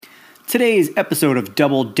Today's episode of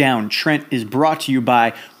Double Down Trent is brought to you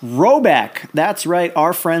by Rhoback. That's right,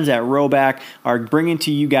 our friends at Rhoback are bringing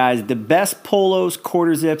to you guys the best polos,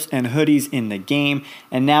 quarter zips, and hoodies in the game.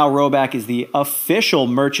 And now Rhoback is the official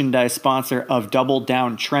merchandise sponsor of Double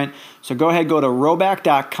Down Trent. So go ahead, go to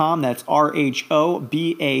rhoback.com. That's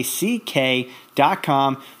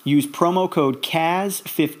RHOBACK.com. Use promo code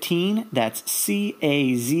CAZ15, that's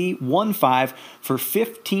CAZ15, for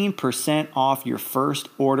 15% off your first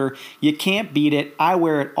order. You can't beat it. I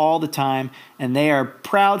wear it all the time, and they are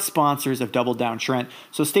proud sponsors of Double Down Trent.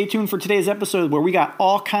 So stay tuned for today's episode where we got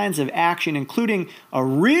all kinds of action, including a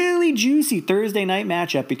really juicy Thursday night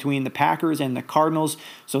matchup between the Packers and the Cardinals.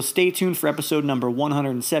 So stay tuned for episode number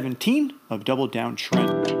 117 of Double Down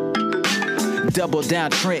Trent. Double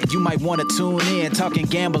Down Trent, you might want to tune in. Talking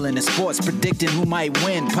gambling and sports, predicting who might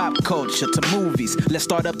win. Pop culture to movies, let's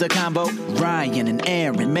start up the combo. Ryan and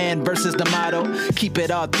Aaron, man versus the motto. Keep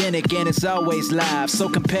it authentic and it's always live. So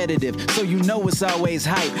competitive, so you know it's always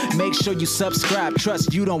hype. Make sure you subscribe,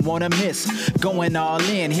 trust you don't want to miss. Going all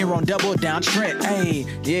in here on Double Down Trent. Hey,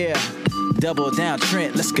 yeah, Double Down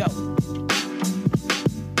Trent, let's go.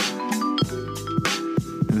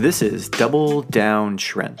 This is Double Down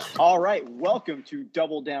Trent. All right, welcome to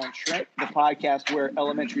Double Down Trent, the podcast where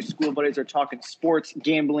elementary school buddies are talking sports,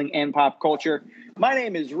 gambling, and pop culture. My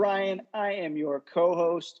name is Ryan. I am your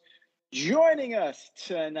co-host. Joining us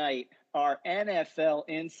tonight, our NFL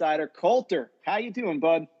insider, Coulter. How you doing,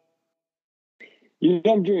 bud?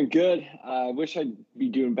 I'm doing good. I wish I'd be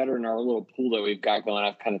doing better in our little pool that we've got going.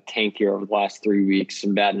 I've kind of tanked here over the last 3 weeks,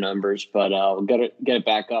 some bad numbers, but we'll get it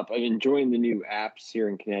back up. I'm enjoying the new apps here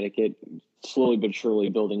in Connecticut, slowly but surely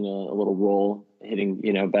building a little roll, hitting,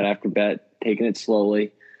 bet after bet, taking it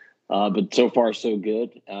slowly. But so far, so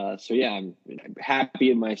good. I'm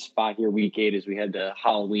happy in my spot here week 8 as we head to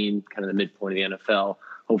Halloween, kind of the midpoint of the NFL.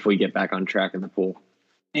 Hopefully get back on track in the pool.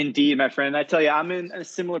 Indeed, my friend. I tell you, I'm in a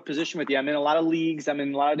similar position with you. I'm in a lot of leagues. I'm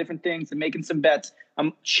in a lot of different things and making some bets.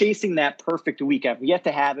 I'm chasing that perfect week. I've yet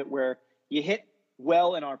to have it where you hit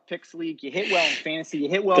well in our picks league, you hit well in fantasy, you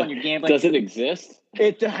hit well in your gambling. Does it exist?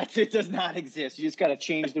 It does. It does not exist. You just got to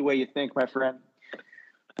change the way you think, my friend.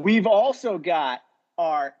 We've also got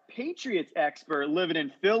our Patriots expert living in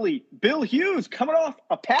Philly, Bill Hughes, coming off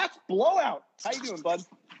a Pats blowout. How you doing, bud?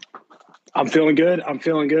 I'm feeling good.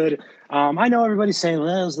 I know everybody's saying,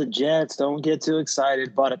 well, it's the Jets. Don't get too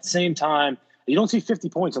excited. But at the same time, you don't see 50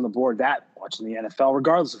 points on the board that much in the NFL,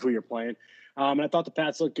 regardless of who you're playing. And I thought the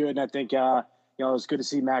Pats looked good. And I think, it was good to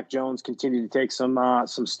see Mac Jones continue to take some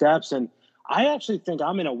steps. And I actually think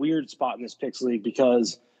I'm in a weird spot in this picks league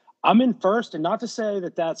because I'm in first. And not to say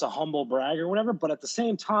that that's a humble brag or whatever, but at the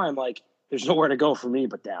same time, there's nowhere to go for me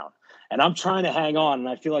but down. And I'm trying to hang on. And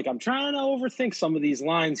I feel like I'm trying to overthink some of these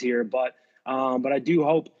lines here. But I do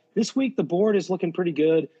hope this week the board is looking pretty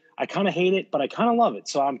good. I kind of hate it, but I kind of love it.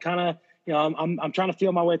 So I'm kind of, I'm trying to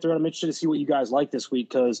feel my way through it. I'm interested to see what you guys like this week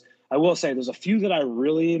because I will say there's a few that I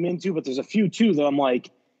really am into, but there's a few too that I'm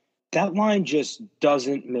like, that line just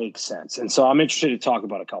doesn't make sense. And so I'm interested to talk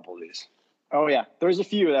about a couple of these. Oh, yeah. There's a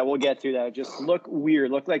few that we'll get to that just look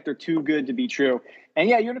weird, look like they're too good to be true. And,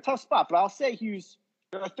 yeah, you're in a tough spot. But I'll say, Hughes,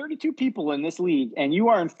 there are 32 people in this league, and you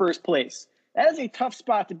are in first place. That is a tough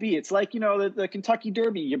spot to be. It's like, the Kentucky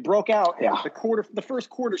Derby. You broke out the first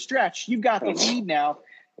quarter stretch. You've got the lead now.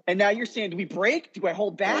 And now you're saying, do we break? Do I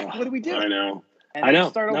hold back? What do we do? I know. And I know.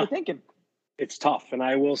 Start overthinking. It's tough. And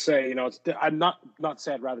I will say, I'm not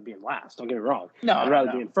saying I'd rather be in last. Don't get me wrong. No, I'd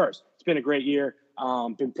rather be in first. It's been a great year.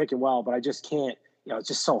 Been picking well, but I just can't, it's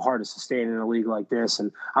just so hard to sustain in a league like this.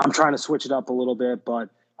 And I'm trying to switch it up a little bit, but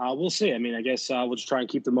we'll see. I mean, I guess we'll just try and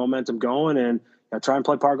keep the momentum going and try and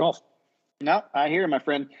play par golf. No, I hear you, my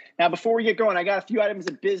friend. Now, before we get going, I got a few items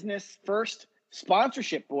of business. First,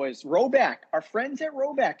 sponsorship, boys. Rhoback, our friends at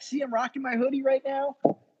Rhoback. See, I'm rocking my hoodie right now.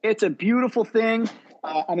 It's a beautiful thing.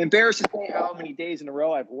 I'm embarrassed to say how many days in a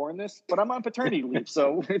row I've worn this, but I'm on paternity leave,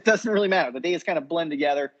 so it doesn't really matter. The days kind of blend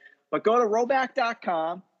together. But go to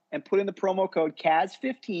rhoback.com and put in the promo code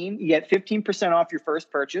CAZ15. You get 15% off your first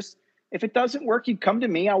purchase. If it doesn't work, you come to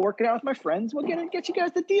me. I'll work it out with my friends. We'll get you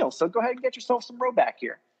guys the deal. So go ahead and get yourself some Rhoback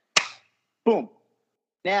here. Boom.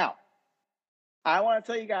 Now, I want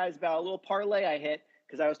to tell you guys about a little parlay I hit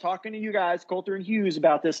because I was talking to you guys, Coulter and Hughes,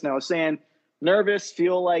 about this, and I was saying nervous,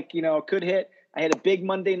 feel like, could hit. I had a big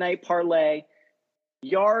Monday night parlay.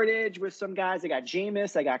 Yardage with some guys. I got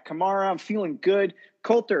Jameis. I got Kamara. I'm feeling good.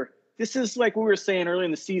 Coulter, this is like we were saying early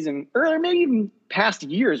in the season, earlier maybe even past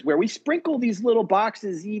years, where we sprinkle these little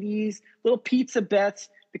boxes, EDs, little pizza bets,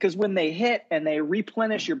 because when they hit and they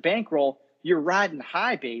replenish your bankroll, you're riding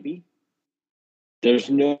high, baby. There's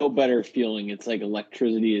no better feeling. It's like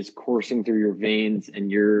electricity is coursing through your veins,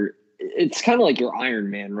 and it's kind of like you're Iron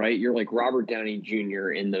Man, right? You're like Robert Downey Jr.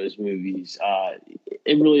 in those movies.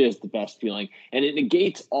 It really is the best feeling, and it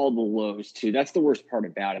negates all the lows too. That's the worst part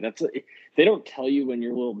about it. They don't tell you when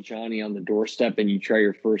you're little Johnny on the doorstep and you try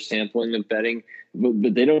your first sampling of betting,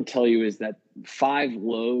 but they don't tell you is that 5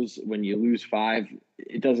 lows when you lose 5,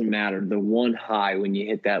 it doesn't matter. The one high when you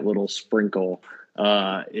hit that little sprinkle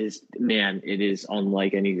it is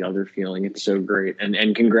unlike any other feeling. It's so great,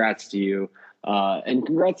 and congrats to you. And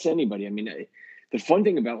congrats to anybody. I mean, the fun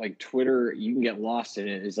thing about like Twitter, you can get lost in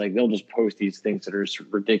it, is like they'll just post these things that are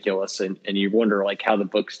ridiculous, and you wonder like how the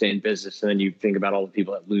books stay in business, and then you think about all the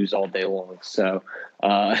people that lose all day long. So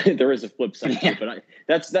there is a flip side to it, but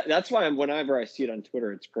that's why whenever I see it on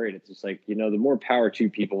Twitter, it's great. It's just like, the more power to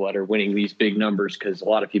people that are winning these big numbers, because a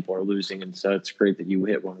lot of people are losing, and so it's great that you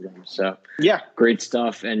hit one of them. So yeah, great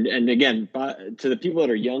stuff. And again, to the people that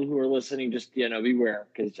are young who are listening, just beware,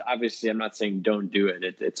 because obviously I'm not saying don't do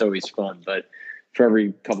it. It's always fun, but for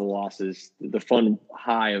every couple losses, the fun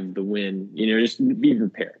high of the win, just be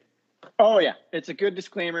prepared. Oh yeah, it's a good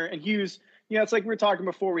disclaimer. And Hughes, it's like we were talking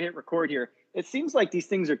before we hit record here. It seems like these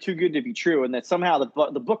things are too good to be true, and that somehow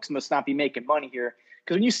the books must not be making money here.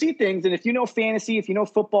 Because when you see things, and if you know fantasy, if you know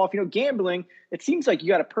football, if you know gambling, it seems like you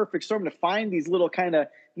got a perfect storm to find these little kind of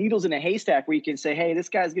needles in a haystack where you can say, hey, this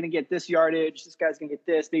guy's going to get this yardage, this guy's going to get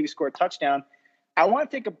this, maybe score a touchdown. I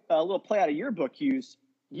want to take a little play out of your book, Hughes.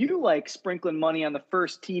 You like sprinkling money on the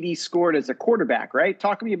first TD scored as a quarterback, right?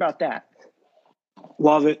 Talk to me about that.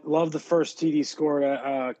 Love it. Love the first TD scored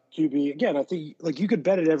QB. Again, I think like you could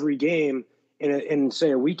bet it every game in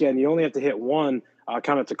say a weekend. You only have to hit one,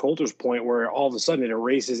 kind of to Coulter's point, where all of a sudden it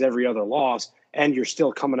erases every other loss and you're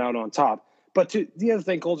still coming out on top. But the other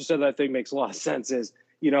thing Coulter said that I think makes a lot of sense is,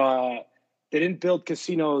 they didn't build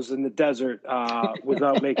casinos in the desert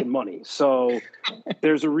without making money. So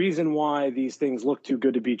there's a reason why these things look too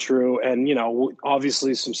good to be true. And,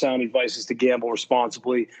 obviously some sound advice is to gamble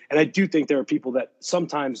responsibly. And I do think there are people that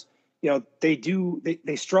sometimes,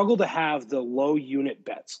 they struggle to have the low unit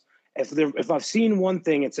bets. If I've seen one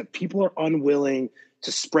thing, it's that people are unwilling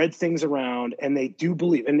to spread things around, and they do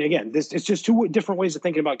believe. And again, it's just two different ways of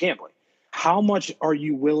thinking about gambling. How much are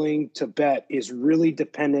you willing to bet is really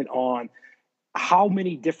dependent on how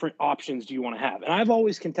many different options do you want to have? And I've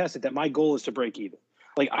always contested that my goal is to break even.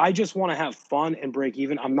 Like, I just want to have fun and break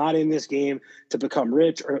even. I'm not in this game to become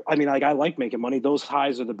rich, I like making money. Those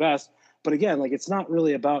highs are the best. But again, like, it's not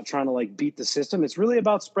really about trying to like beat the system. It's really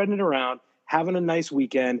about spreading it around, having a nice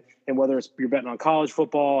weekend. And whether it's you're betting on college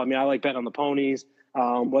football, I like betting on the ponies,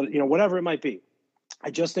 whatever it might be. I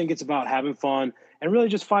just think it's about having fun and really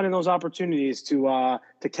just finding those opportunities to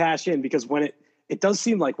cash in, because when it does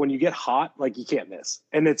seem like when you get hot, like you can't miss.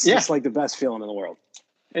 And it's just like the best feeling in the world.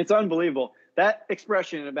 It's unbelievable. That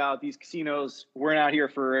expression about these casinos weren't out here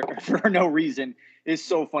for no reason is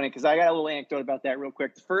so funny, because I got a little anecdote about that real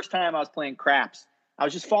quick. The first time I was playing craps, I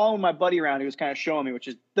was just following my buddy around who was kind of showing me, which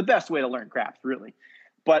is the best way to learn craps, really.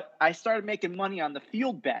 But I started making money on the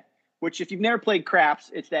field bet, which if you've never played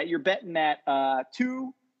craps, it's that you're betting that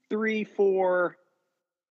 2, 3, 4,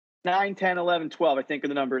 9, 10, 11, 12, I think are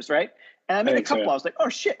the numbers, right? And I made a couple. So. I was like, oh,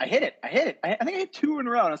 shit, I hit it. I think I hit 2 in a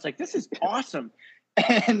row. And I was like, this is awesome.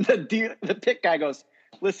 And the pick guy goes,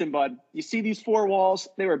 listen, bud, you see these 4 walls?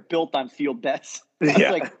 They were built on field bets. I was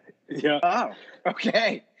like, oh,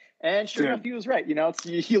 okay. And sure enough, he was right.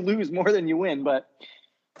 You lose more than you win, but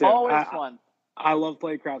always fun. I love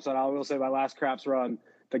playing craps. And I will say my last craps run,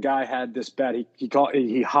 the guy had this bet.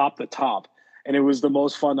 He hopped the top, and it was the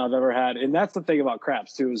most fun I've ever had. And that's the thing about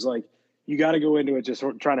craps, too, is like, you got to go into it just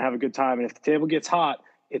trying to have a good time. And if the table gets hot,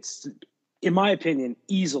 it's, in my opinion,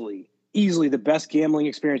 easily the best gambling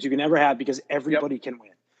experience you can ever have, because everybody can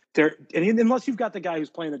win. And unless you've got the guy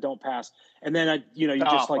who's playing the don't pass, and then you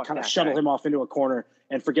just like kind of shuttle him off into a corner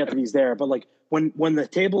and forget that he's there. But like when the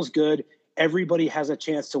table's good, everybody has a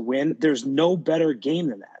chance to win. There's no better game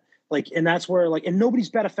than that. Like, and that's where like, and nobody's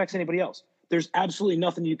bet affects anybody else. There's absolutely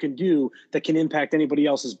nothing you can do that can impact anybody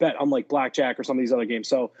else's bet, unlike blackjack or some of these other games.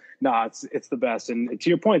 So, it's the best. And to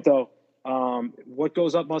your point, though, what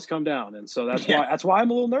goes up must come down, and so that's why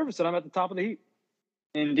I'm a little nervous that I'm at the top of the heap.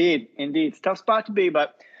 Indeed, it's a tough spot to be,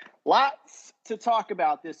 but lots to talk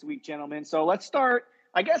about this week, gentlemen. So let's start.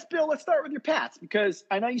 I guess, Bill, let's start with your Pats, because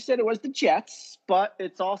I know you said it was the Jets, but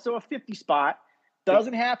it's also a 50 spot.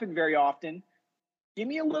 Doesn't happen very often. Give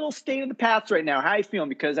me a little state of the Pats right now. How are you feeling?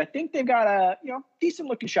 Because I think they've got a decent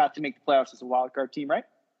looking shot to make the playoffs as a wild card team, right?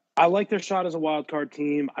 I like their shot as a wild card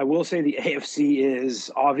team. I will say the AFC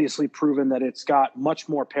is obviously proven that it's got much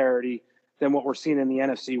more parity than what we're seeing in the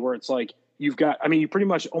NFC, where it's like you've got, I mean, you pretty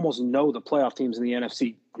much almost know the playoff teams in the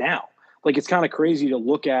NFC now. Like, it's kind of crazy to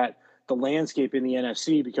look at the landscape in the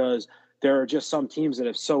NFC because there are just some teams that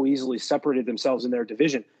have so easily separated themselves in their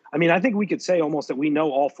division. I mean, I think we could say almost that we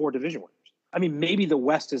know all 4 division winners. I mean, maybe the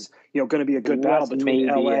West is, going to be a good battle between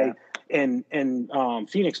LA and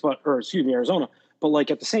Phoenix, Arizona. But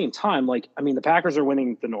like at the same time, like, I mean, the Packers are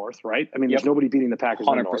winning the North, right? I mean, there's nobody beating the Packers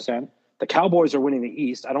in the North. 100%. The Cowboys are winning the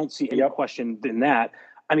East. I don't see any question in that.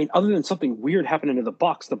 I mean, other than something weird happening to the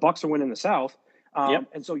Bucks are winning the South.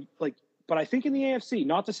 And so, like, but I think in the AFC,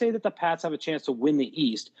 not to say that the Pats have a chance to win the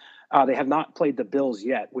East. They have not played the Bills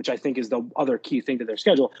yet, which I think is the other key thing to their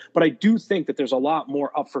schedule. But I do think that there's a lot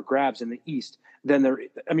more up for grabs in the East in the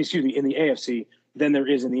AFC than there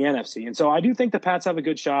is in the NFC. And so I do think the Pats have a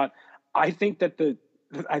good shot. I think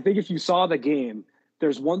if you saw the game,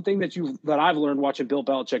 there's one thing that I've learned watching Bill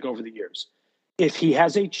Belichick over the years. If he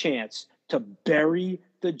has a chance to bury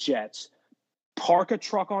the Jets, park a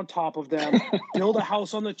truck on top of them, build a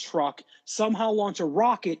house on the truck, somehow launch a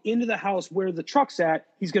rocket into the house where the truck's at,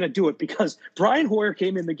 he's going to do it because Brian Hoyer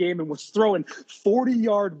came in the game and was throwing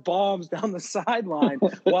 40-yard bombs down the sideline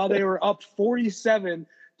while they were up 47-13.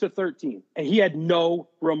 And he had no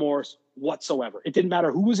remorse whatsoever. It didn't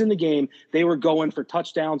matter who was in the game. They were going for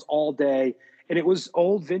touchdowns all day. And it was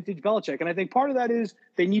old vintage Belichick. And I think part of that is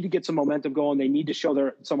they need to get some momentum going. They need to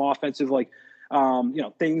show some offensive,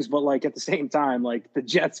 things, but like at the same time, like the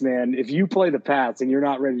Jets, man, if you play the Pats and you're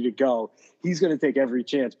not ready to go, he's going to take every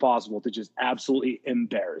chance possible to just absolutely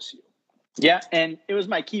embarrass you. Yeah. And it was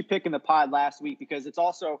my key pick in the pod last week because it's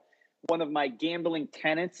also one of my gambling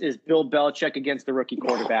tenets is Bill Belichick against the rookie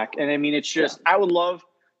quarterback. And I mean, it's just, I would love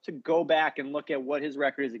to go back and look at what his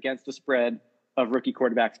record is against the spread of rookie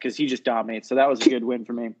quarterbacks because he just dominates. So that was a good win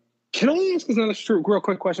for me. Can I ask another real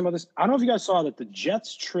quick question about this? I don't know if you guys saw that the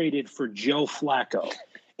Jets traded for Joe Flacco,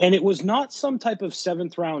 and it was not some type of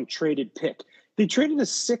 7th-round traded pick. They traded a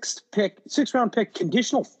 6th-round pick,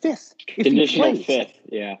 conditional 5th. Conditional 5th,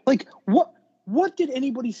 yeah. Like, what did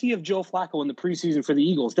anybody see of Joe Flacco in the preseason for the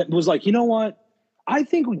Eagles that was like, you know what? I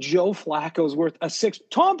think Joe Flacco's worth a 6th.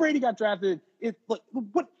 Tom Brady got drafted.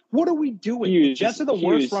 What are we doing? The Jets are the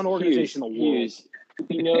worst-run organization in the world.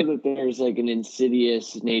 You know that there's like an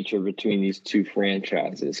insidious nature between these two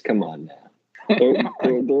franchises. Come on now.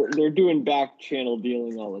 They're doing back channel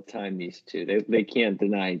dealing all the time, these two. They can't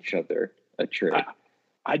deny each other a trade.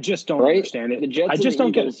 I just don't understand it. The Jets I just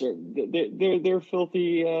don't get it. They're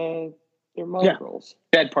filthy. They're mongrels.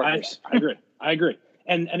 Bad partners. I agree.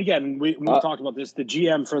 And again, we talked about this. The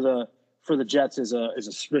GM for the Jets is a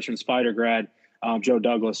Richmond Spider grad, Joe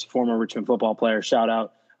Douglas, former Richmond football player. Shout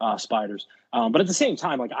out Spiders. But at the same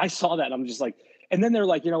time, like I saw that, I'm just like, and then they're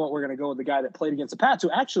like, you know what, we're going to go with the guy that played against the Pats,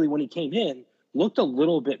 who actually, when he came in, looked a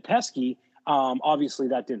little bit pesky. Obviously,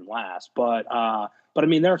 that didn't last, but I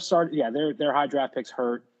mean, their high draft picks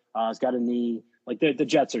hurt. He's got a knee. Like the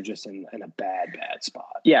Jets are just in a bad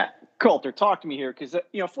spot. Yeah, Coulter, talk to me here because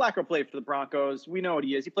Flacco played for the Broncos. We know what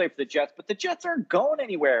he is. He played for the Jets, but the Jets aren't going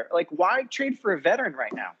anywhere. Like, why trade for a veteran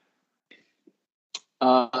right now?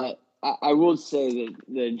 I will say that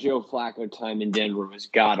the Joe Flacco time in Denver was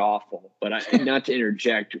god awful, but not to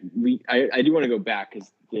interject, I do want to go back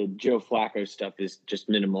because the Joe Flacco stuff is just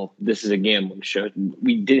minimal. This is a gambling show.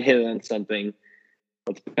 We did hit on something.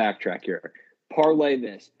 Let's backtrack here. Parlay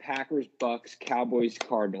this: Packers, Bucks, Cowboys,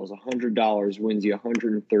 Cardinals. $100 wins you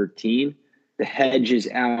 113. The hedge is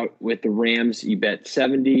out with the Rams. You bet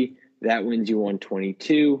 70. That wins you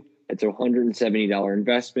 122. It's a $170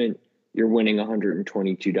 investment. You're winning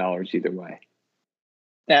 $122 either way.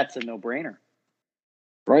 That's a no-brainer.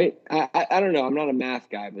 Right? I don't know. I'm not a math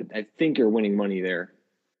guy, but I think you're winning money there.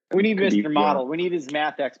 We need Mr. Model. We need his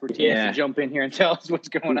math expertise to jump in here and tell us what's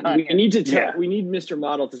going on. We need Mr.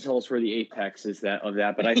 Model to tell us where the apex is of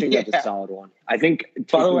that, but I think that's a solid one. I think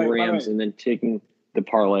taking the Rams and then taking the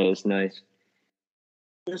parlay is nice.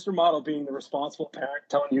 Mr. Model being the responsible parent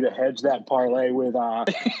telling you to hedge that parlay with the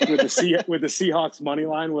Seahawks money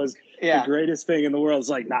line was the greatest thing in the world. It's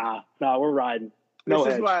like, nah, we're riding. This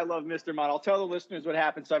is why I love Mr. Model. I'll tell the listeners what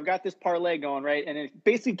happened. So I've got this parlay going, right? And it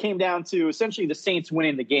basically came down to essentially the Saints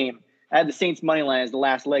winning the game. I had the Saints money line as the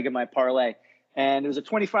last leg of my parlay. And it was a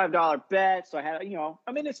 $25 bet. So I had,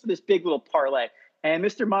 I'm in this for this big little parlay. And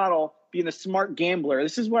Mr. Model, being the smart gambler,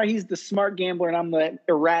 this is why he's the smart gambler and I'm the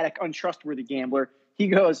erratic, untrustworthy gambler. He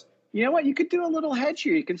goes, you know what? You could do a little hedge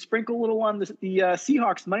here. You can sprinkle a little on the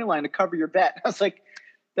Seahawks money line to cover your bet. I was like,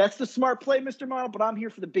 that's the smart play, Mr. Model, but I'm here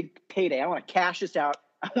for the big payday. I want to cash this out.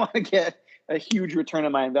 I want to get a huge return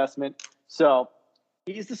on my investment. So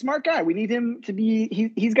he's the smart guy. We need him to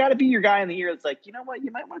be he's got to be your guy in the ear that's like, you know what?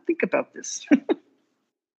 You might want to think about this.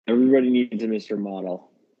 Everybody needs a Mr. Model.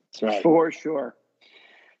 That's right. For sure.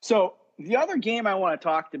 So the other game I want to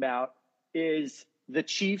talk about is the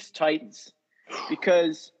Chiefs-Titans,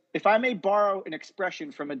 because if I may borrow an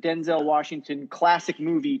expression from a Denzel Washington classic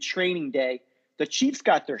movie, Training Day, the Chiefs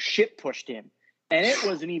got their shit pushed in, and it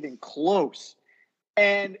wasn't even close.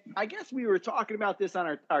 And I guess we were talking about this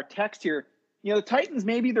on our text here. You know, the Titans,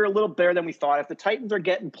 maybe they're a little better than we thought. If the Titans are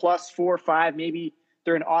getting +4 or 5, maybe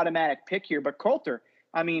they're an automatic pick here. But Coulter,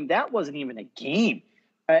 I mean, that wasn't even a game.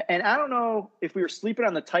 And I don't know if we were sleeping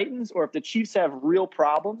on the Titans or if the Chiefs have real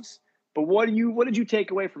problems. But what did you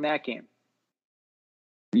take away from that game?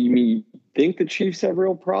 You mean you think the Chiefs have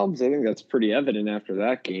real problems? I think that's pretty evident after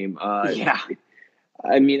that game. Yeah.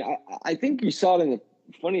 I mean, I think you saw it in the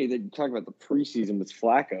funny that you talk about the preseason with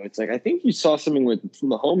Flacco. It's like I think you saw something with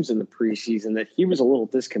Mahomes in the preseason that he was a little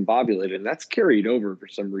discombobulated, and that's carried over for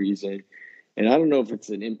some reason. And I don't know if it's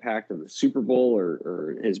an impact of the Super Bowl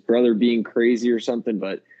or his brother being crazy or something,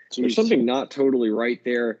 but there's something not totally right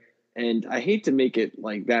there. And I hate to make it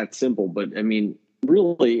like that simple, but I mean,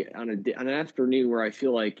 really on an afternoon where I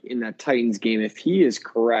feel like in that Titans game, if he is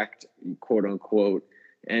correct, quote unquote,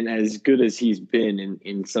 and as good as he's been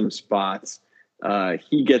in some spots,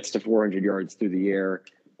 he gets to 400 yards through the air.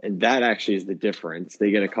 And that actually is the difference.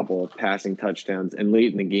 They get a couple of passing touchdowns, and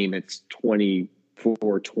late in the game, it's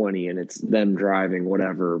 24-20, and it's them driving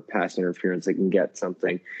whatever pass interference they can get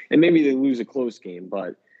something. And maybe they lose a close game,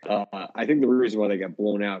 but I think the reason why they got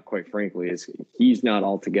blown out, quite frankly, is he's not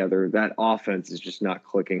all together. That offense is just not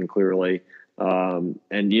clicking clearly. And,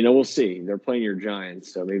 we'll see. They're playing your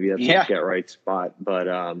Giants, so maybe that's a get-right spot. But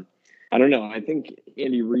I don't know. I think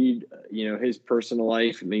Andy Reid, his personal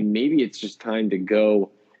life, I mean, maybe it's just time to go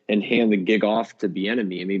and hand the gig off to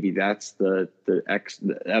Bieniemy. And maybe that's the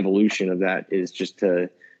evolution of that, is just to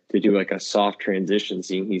do like a soft transition,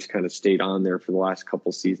 seeing he's kind of stayed on there for the last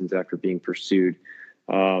couple seasons after being pursued.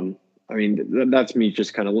 I mean, that's me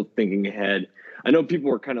just kind of thinking ahead. I know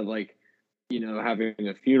people are kind of like, having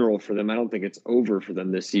a funeral for them. I don't think it's over for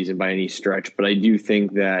them this season by any stretch, but I do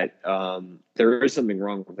think that there is something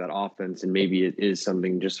wrong with that offense, and maybe it is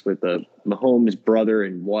something just with the Mahomes brother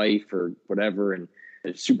and wife or whatever, and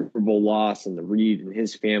the Super Bowl loss and the Reid and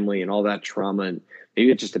his family and all that trauma, and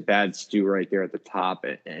maybe it's just a bad stew right there at the top.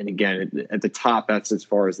 And again, at the top, that's as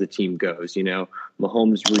far as the team goes.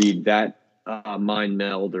 Mahomes, Reid, that mind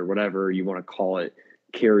meld or whatever you want to call it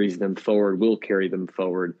carries them forward, will carry them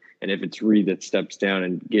forward. And if it's Reid that steps down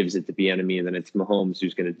and gives it to Bieniemy, and then it's Mahomes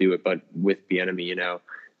who's going to do it, but with Bieniemy,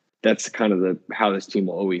 that's kind of how this team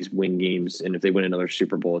will always win games. And if they win another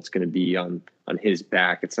Super Bowl, it's going to be on his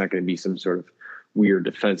back. It's not going to be some sort of weird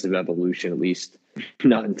defensive evolution, at least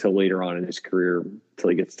not until later on in his career, until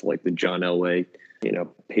he gets to like the John Elway,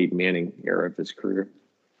 Peyton Manning era of his career.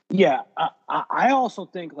 Yeah, I also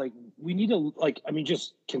think we need to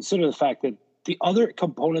just consider the fact that the other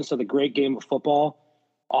components of the great game of football,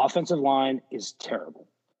 offensive line is terrible,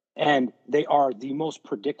 and they are the most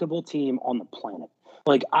predictable team on the planet.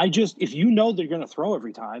 If you know they're going to throw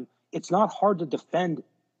every time, it's not hard to defend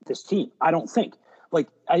this team. I don't think.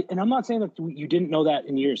 And I'm not saying that you didn't know that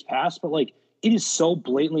in years past, but it is so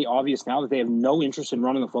blatantly obvious now that they have no interest in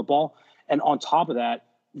running the football, and on top of that,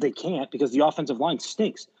 they can't because the offensive line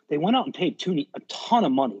stinks. They went out and paid Tooney a ton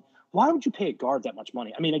of money. Why would you pay a guard that much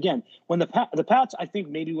money? I mean, again, when the Pats, I think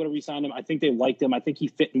maybe would have re-signed him. I think they liked him. I think he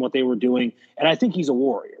fit in what they were doing. And I think he's a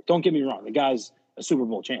warrior. Don't get me wrong. The guy's a Super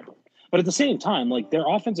Bowl champion. But at the same time, their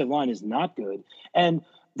offensive line is not good. And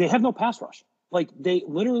they have no pass rush. They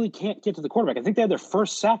literally can't get to the quarterback. I think they had their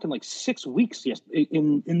first sack in 6 weeks. Yes,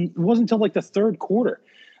 it wasn't until the third quarter.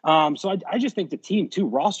 So I just think the team, too,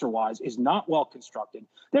 roster-wise, is not well constructed.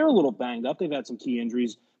 They're a little banged up. They've had some key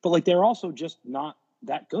injuries. But, they're also just not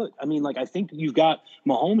that good. I mean, I think you've got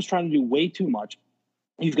Mahomes trying to do way too much.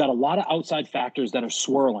 You've got a lot of outside factors that are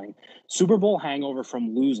swirling. Super Bowl hangover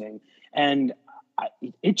from losing. And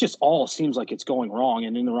it just all seems like it's going wrong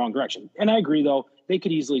and in the wrong direction. And I agree, though, they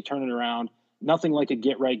could easily turn it around. Nothing like a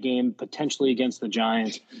get-right game, potentially against the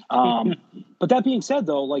Giants. But that being said,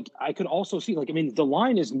 though, I could also see, the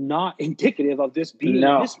line is not indicative of this being a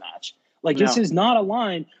mismatch. This is not a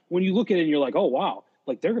line, when you look at it and you're like, oh, wow,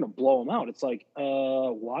 they're going to blow them out. It's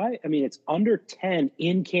why? I mean, it's under 10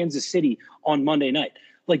 in Kansas City on Monday night.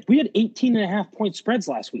 We had 18.5-point spreads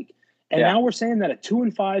last week. And now we're saying that a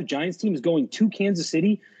 2-5 Giants team is going to Kansas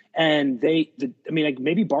City. And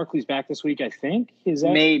maybe Barkley's back this week, I think. Is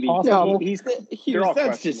that maybe possible? No,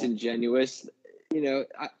 that's disingenuous.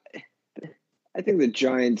 I think the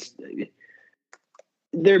Giants,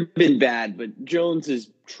 they've been bad, but Jones is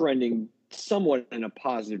trending somewhat in a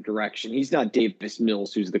positive direction. He's not Davis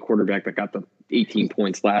Mills, who's the quarterback that got the 18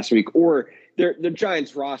 points last week. Or the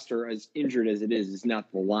Giants roster, as injured as it is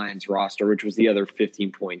not the Lions roster, which was the other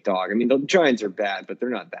 15-point dog. I mean, the Giants are bad, but they're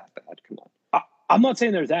not that bad. Come on. I'm not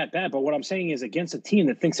saying they're that bad, but what I'm saying is against a team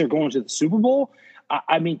that thinks they're going to the Super Bowl,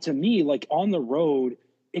 I mean, to me, like on the road,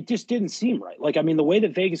 it just didn't seem right. Like, I mean, the way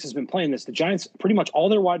that Vegas has been playing this, the Giants, pretty much all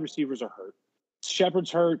their wide receivers are hurt.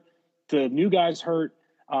 Shepard's hurt. The new guy's hurt.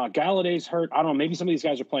 Galladay's hurt. I don't know. Maybe some of these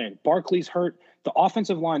guys are playing. Barkley's hurt. The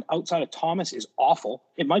offensive line outside of Thomas is awful.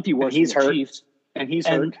 It might be worse than the Chiefs. And he's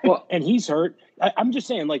hurt. And he's hurt. I'm just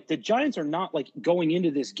saying, like, the Giants are not, like, going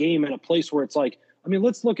into this game in a place where it's like, I mean,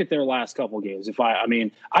 let's look at their last couple of games.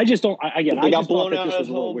 I just don't. They got blown out at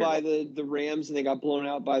home by the Rams, and they got blown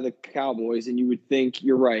out by the Cowboys. And you would think,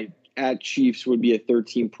 you're right, at Chiefs would be a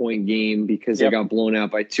 13-point game because they got blown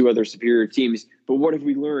out by two other superior teams. But what have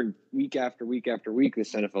we learned week after week after week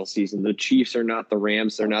this NFL season? The Chiefs are not the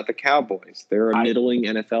Rams. They're not the Cowboys. They're a middling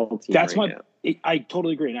NFL team. That's now. I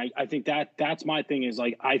totally agree. And I think that's my thing is,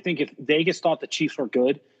 like, I think if Vegas thought the Chiefs were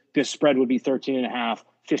good, this spread would be 13.5,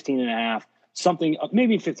 15.5. Something,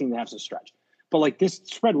 maybe 15.5 is a stretch, but like this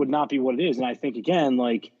spread would not be what it is. And I think, again,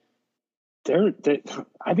 like I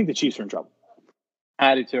think the Chiefs are in trouble.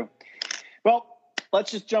 I do too. Well,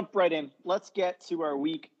 let's just jump right in. Let's get to our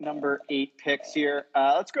week number 8 picks here.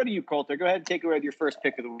 Let's go to you, Colter. Go ahead and take away with your first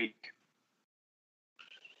pick of the week.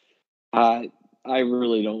 I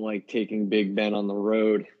really don't like taking Big Ben on the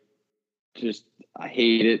road. I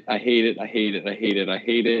hate it. I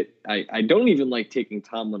don't even like taking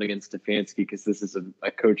Tomlin against Stefanski because this is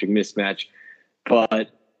a coaching mismatch.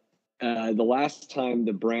 But the last time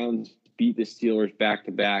the Browns beat the Steelers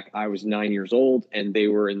back-to-back, I was 9 years old, and they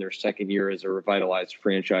were in their second year as a revitalized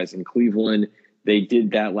franchise in Cleveland. They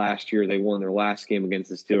did that last year. They won their last game against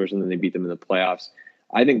the Steelers, and then they beat them in the playoffs.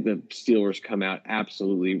 I think the Steelers come out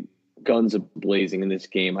absolutely guns a-blazing in this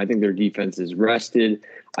game. I think their defense is rested.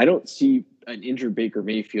 I don't see an injured Baker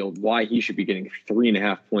Mayfield why he should be getting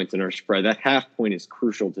 3.5 points in our spread. That half point is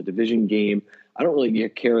crucial. It's a division game. I don't really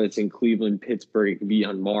care that's in Cleveland, Pittsburgh. It could be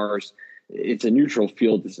on Mars. It's a neutral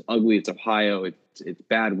field. It's ugly. It's Ohio. It's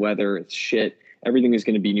bad weather. It's shit. Everything is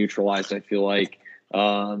going to be neutralized, I feel like.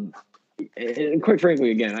 And quite frankly,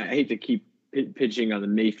 again, I hate to keep pitching on the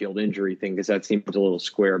Mayfield injury thing because that seems a little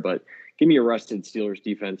square, but give me a rested Steelers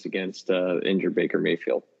defense against injured Baker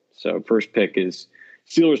Mayfield. So first pick is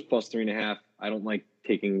Steelers plus 3.5. I don't like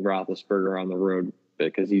taking Roethlisberger on the road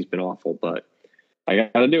because he's been awful, but I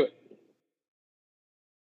got to do it.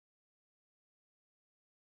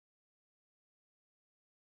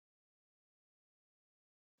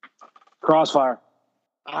 Crossfire.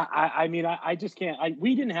 I mean, I just can't.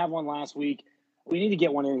 We didn't have one last week. We need to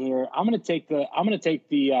get one in here. I'm gonna take the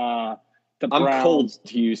Browns. I'm cold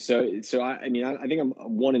to you, so I mean, I think I'm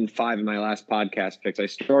 1-5 in my last podcast picks. I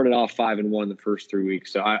started off 5-1 the first 3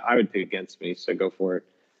 weeks, so I would pick against me. So go for it.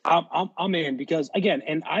 I'm in because, again,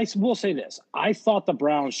 and I will say this: I thought the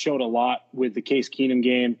Browns showed a lot with the Case Keenum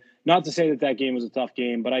game. Not to say that game was a tough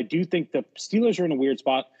game, but I do think the Steelers are in a weird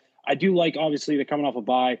spot. I do like, obviously, they're coming off a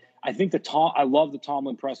bye. I think I love the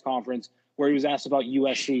Tomlin press conference where he was asked about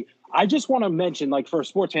USC. I just want to mention, like, for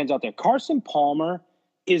sports fans out there, Carson Palmer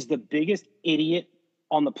is the biggest idiot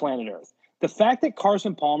on the planet Earth. The fact that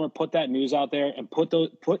Carson Palmer put that news out there and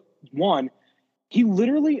he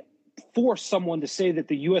literally forced someone to say that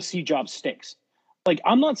the USC job stinks. Like,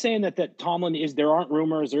 I'm not saying that Tomlin there aren't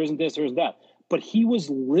rumors, there isn't this, there isn't that, but he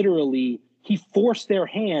forced their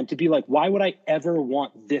hand to be like, why would I ever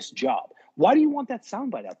want this job? Why do you want that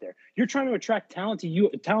soundbite out there? You're trying to attract talented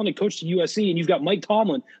coach to USC, and you've got Mike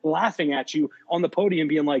Tomlin laughing at you on the podium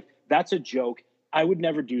being like, that's a joke. I would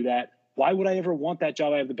never do that. Why would I ever want that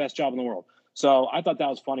job? I have the best job in the world. So I thought that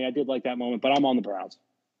was funny. I did like that moment, but I'm on the Browns.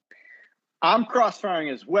 I'm cross-firing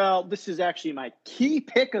as well. This is actually my key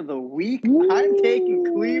pick of the week. I'm taking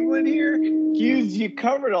Cleveland here. Hughes, you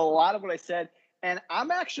covered a lot of what I said. And I'm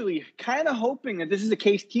actually kind of hoping that this is a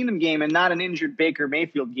Case Keenum game and not an injured Baker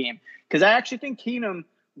Mayfield game. Because I actually think Keenum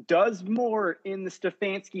does more in the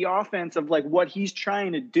Stefanski offense of like what he's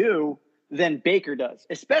trying to do than Baker does,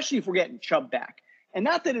 especially if we're getting Chubb back. And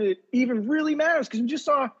not that it even really matters because we just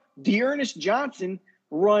saw Dearness Johnson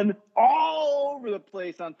run all over the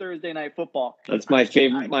place on Thursday Night Football. That's my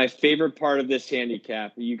favorite. My favorite part of this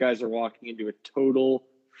handicap. You guys are walking into a total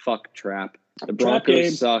fuck trap. The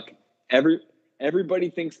Broncos suck. Everybody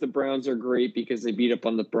thinks the Browns are great because they beat up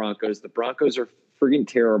on the Broncos. The Broncos are friggin'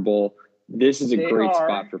 terrible. This is a great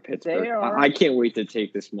spot for Pittsburgh. I can't wait to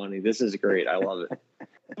take this money. This is great. I love it.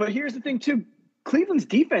 But here's the thing, too. Cleveland's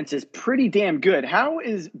defense is pretty damn good. How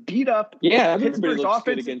is beat up? Yeah, everybody looks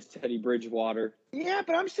good against Teddy Bridgewater. Yeah,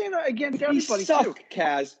 but I'm saying against everybody suck, too.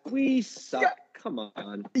 Kaz. We suck. Come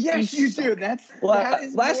on. Yes, you do. That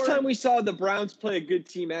is last time we saw the Browns play a good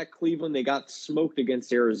team at Cleveland, they got smoked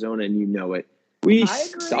against Arizona, and you know it. We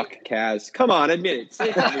suck, Kaz. Come on, admit it. Say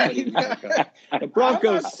it to everybody in America. The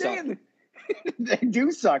Broncos suck. They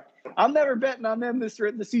do suck. I'm never betting on them this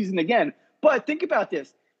season again. But think about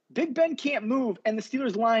this. Big Ben can't move, and the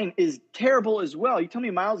Steelers' line is terrible as well. You tell me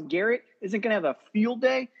Myles Garrett isn't going to have a field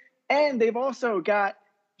day? And they've also got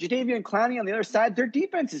Jadeveon Clowney on the other side. Their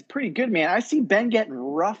defense is pretty good, man. I see Ben getting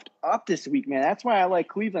roughed up this week, man. That's why I like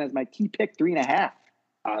Cleveland as my key pick, 3.5.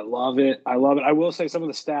 I love it. I will say some of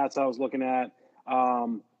the stats I was looking at.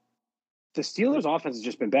 The Steelers' offense has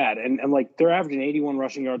just been bad, and like they're averaging 81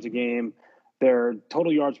 rushing yards a game. Their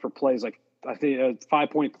total yards per play is like I think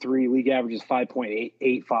 5.3. League average is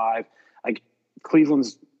 5.85. Like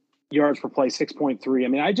Cleveland's yards per play 6.3. I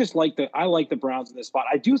mean, I like the Browns in this spot.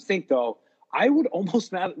 I do think though I would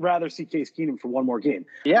almost rather see Case Keenum for one more game.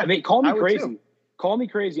 Yeah, I mean, call me crazy. Call me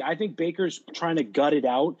crazy. I think Baker's trying to gut it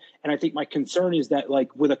out. And I think my concern is that,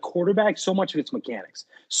 like, with a quarterback, so much of it's mechanics.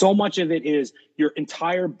 So much of it is your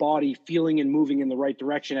entire body feeling and moving in the right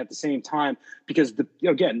direction at the same time. Because,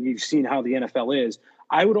 again, you've seen how the NFL is.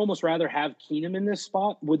 I would almost rather have Keenum in this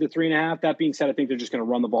spot with the 3.5. That being said, I think they're just going to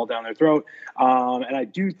run the ball down their throat. And I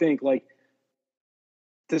do think, like,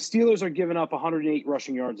 the Steelers are giving up 108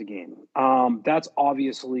 rushing yards a game. That's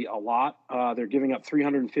obviously a lot. They're giving up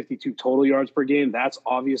 352 total yards per game. That's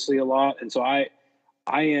obviously a lot. And so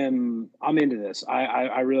I'm into this.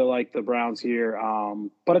 I really like the Browns here.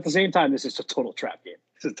 But at the same time, this is a total trap game.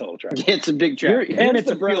 It's a total trap. It's a big trap. And it's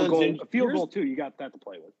a field goal too. You got that to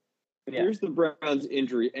play with. Yeah. Here's the Browns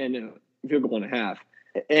injury and a field goal and a half.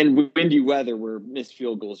 And windy weather where missed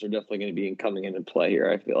field goals are definitely going to be coming into play here,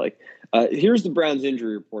 I feel like. Here's the Browns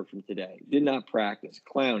injury report from today. Did not practice.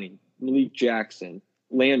 Clowney, Malik Jackson,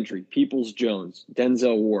 Landry, Peoples-Jones,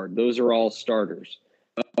 Denzel Ward. Those are all starters.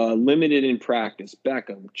 Limited in practice.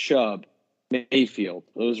 Beckham, Chubb, Mayfield.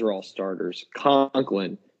 Those are all starters.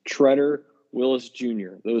 Conklin, Treader, Willis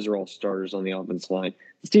Jr. Those are all starters on the offense line.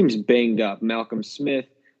 This team's banged up. Malcolm Smith,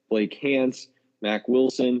 Blake Hance, Mac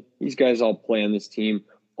Wilson, these guys all play on this team,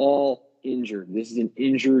 all injured. This is an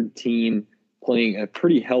injured team playing a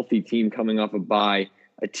pretty healthy team coming off a bye,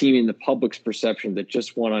 a team in the public's perception that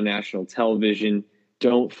just won on national television.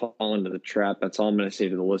 Don't fall into the trap. That's all I'm going to say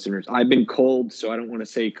to the listeners. I've been cold, so I don't want to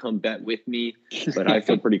say come bet with me, but I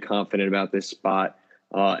feel pretty confident about this spot.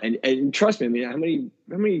 And trust me, I mean,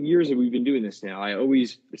 how many years have we been doing this now? I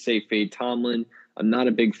always say fade Tomlin. I'm not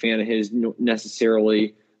a big fan of his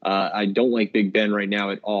necessarily. I don't like Big Ben right now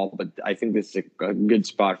at all, but I think this is a good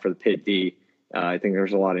spot for the Pit D. I think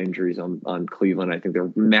there's a lot of injuries on Cleveland. I think they're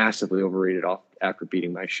massively overrated after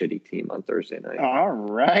beating my shitty team on Thursday night. All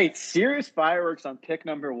right. Serious fireworks on pick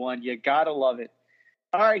number 1. You got to love it.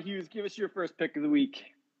 All right, Hughes, give us your first pick of the week.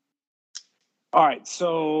 All right,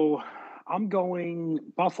 so I'm going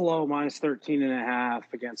Buffalo minus 13.5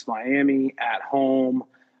 against Miami at home.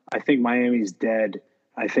 I think Miami's dead.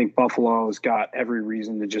 I think Buffalo's got every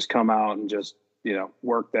reason to just come out and just,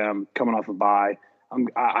 work them coming off a bye. I'm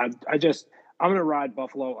going to ride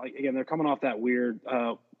Buffalo. Again, they're coming off that weird,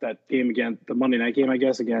 that game again, the Monday night game, I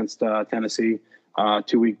guess, against Tennessee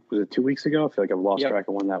 2 weeks ago? I feel like I've lost track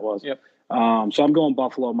of when that was. Yep. So I'm going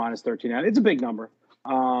Buffalo minus 13. It's a big number.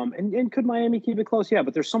 And could Miami keep it close? Yeah,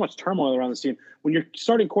 but there's so much turmoil around this team. When you're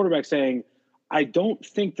starting quarterback saying, I don't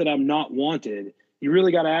think that I'm not wanted, you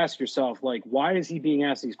really got to ask yourself, like, why is he being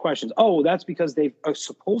asked these questions? Oh, that's because they've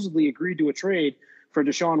supposedly agreed to a trade for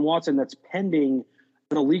Deshaun Watson that's pending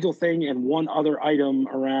an illegal thing and one other item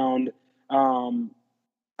around.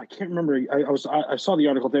 I can't remember. I saw the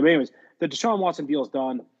article today. But anyways, the Deshaun Watson deal is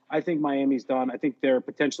done. I think Miami's done. I think they're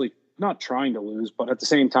potentially not trying to lose, but at the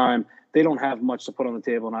same time, they don't have much to put on the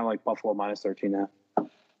table, and I like Buffalo minus 13 now.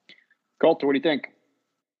 Coulter, what do you think?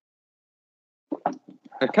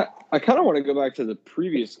 I kind of want to go back to the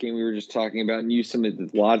previous game we were just talking about and use some of the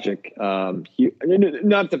logic.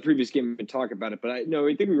 Not the previous game we've been talking about it, but I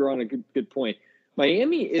think we were on a good point.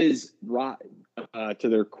 Miami is rotten to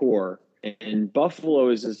their core, and Buffalo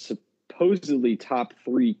is a supposedly top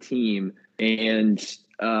 3 team. And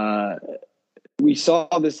we saw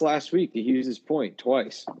this last week, to Hughes' point,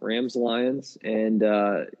 twice. Rams, Lions, and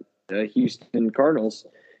Houston Cardinals.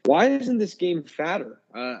 Why isn't this game fatter?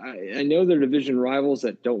 I know they're division rivals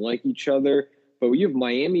that don't like each other, but we have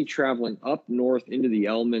Miami traveling up north into the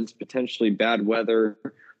elements, potentially bad weather.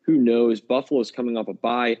 Who knows? Buffalo's coming off a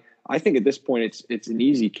bye. I think at this point it's an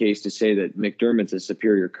easy case to say that McDermott's a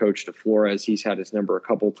superior coach to Flores. He's had his number a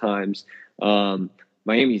couple times.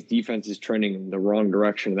 Miami's defense is trending in the wrong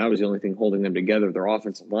direction. That was the only thing holding them together. Their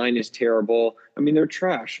offensive line is terrible. I mean, they're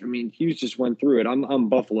trash. I mean, Hughes just went through it. I'm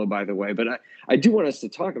Buffalo, by the way, but I do want us to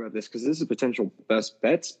talk about this because this is a potential best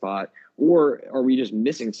bet spot. Or are we just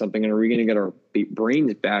missing something, and are we going to get our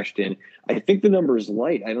brains bashed in? I think the number is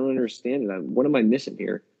light. I don't understand it. What am I missing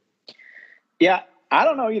here? Yeah, I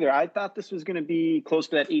don't know either. I thought this was going to be close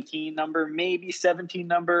to that 18 number, maybe 17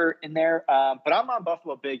 number in there. But I'm on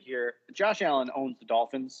Buffalo big here. Josh Allen owns the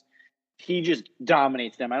Dolphins. He just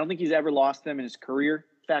dominates them. I don't think he's ever lost them in his career.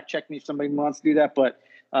 Fact check me if somebody wants to do that. But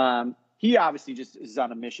he obviously just is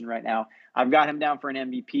on a mission right now. I've got him down for an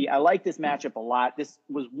MVP. I like this matchup a lot. This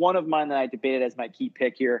was one of mine that I debated as my key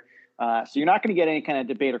pick here. So you're not going to get any kind of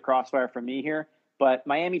debate or crossfire from me here. But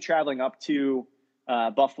Miami traveling up to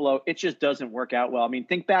Buffalo, it just doesn't work out well. I mean,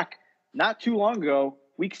 think back not too long ago,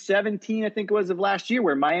 week 17, I think it was, of last year,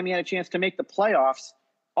 where Miami had a chance to make the playoffs.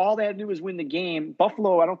 All they had to do was win the game.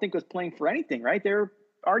 Buffalo, I don't think, was playing for anything, right? They're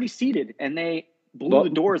already seeded, and they blew the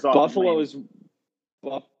doors off. Buffalo's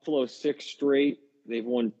 6 straight. They've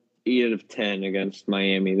won 8 out of 10 against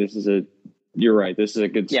Miami. You're right. This is a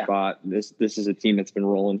good spot. This is a team that's been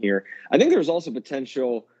rolling here. I think there's also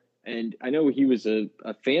potential. And I know he was a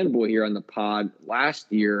fanboy here on the pod last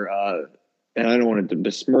year, and I don't want to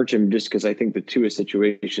besmirch him just because I think the Tua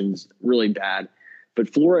situation's really bad.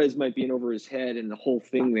 But Flores might be in over his head, and the whole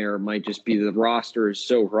thing there might just be the roster is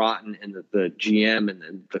so rotten, and the GM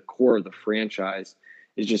and the core of the franchise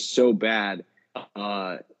is just so bad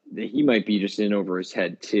that he might be just in over his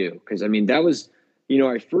head too. Because, I mean, that was –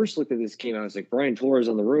 I first looked at this game. I was like, Brian Flores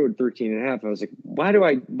on the road, 13.5. I was like,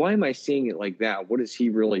 why am I seeing it like that? What has he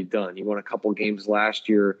really done? He won a couple games last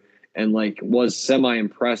year and was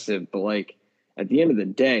semi-impressive. But at the end of the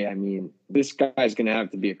day, I mean, this guy's going to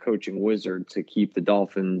have to be a coaching wizard to keep the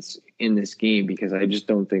Dolphins in this game because I just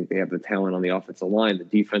don't think they have the talent on the offensive line, the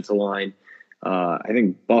defensive line. I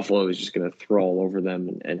think Buffalo is just going to throw all over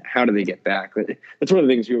them. And how do they get back? That's one of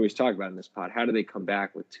the things we always talk about in this pod. How do they come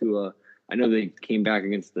back with Tua? I know they came back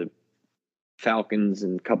against the Falcons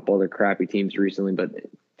and a couple other crappy teams recently, but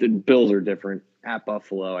the Bills are different. At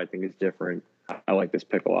Buffalo, I think it's different. I like this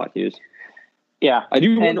pick a lot, Hughes. Yeah. I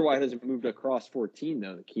do wonder why it hasn't moved across 14,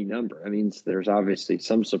 though, the key number. I mean, there's obviously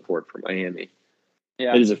some support for Miami.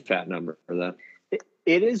 Yeah. It is a fat number for them.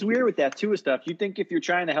 It is weird with that Tua stuff. You think if you're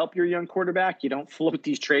trying to help your young quarterback, you don't float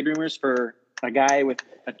these trade rumors for a guy with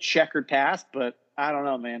a checkered past, but I don't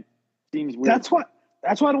know, man. Seems weird.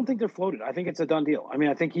 That's why I don't think they're floated. I think it's a done deal. I mean,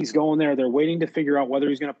 I think he's going there. They're waiting to figure out whether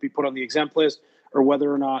he's going to be put on the exempt list or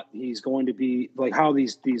whether or not he's going to be how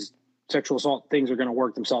these sexual assault things are going to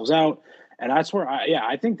work themselves out. And that's where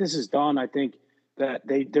I think this is done. I think that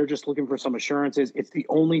they're just looking for some assurances. It's the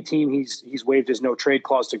only team he's waived his no trade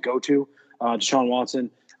clause to go to, Deshaun Watson.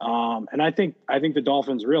 And I think the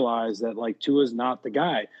Dolphins realize that Tua's not the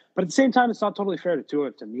guy. But at the same time, it's not totally fair to Tua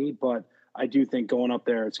to me. But I do think going up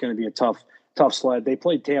there, it's going to be a tough sled. They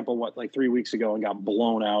played Tampa 3 weeks ago and got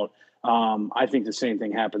blown out. I think the same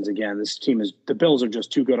thing happens again. The Bills are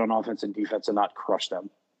just too good on offense and defense to not crush them.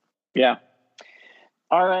 Yeah.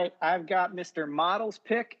 All right, I've got Mr. Model's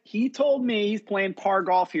pick. He told me he's playing par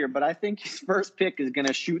golf here, but I think his first pick is going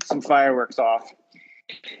to shoot some fireworks off.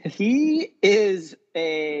 He is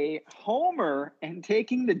a homer and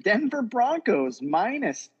taking the Denver Broncos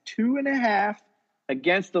 -2.5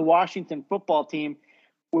 against the Washington football team.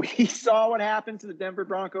 We saw what happened to the Denver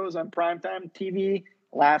Broncos on primetime TV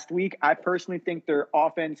last week. I personally think their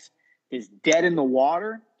offense is dead in the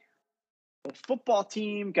water. The football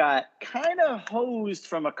team got kind of hosed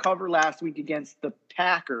from a cover last week against the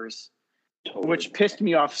Packers, which pissed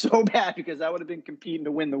me off so bad because I would have been competing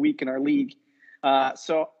to win the week in our league.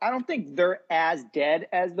 So I don't think they're as dead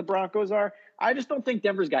as the Broncos are. I just don't think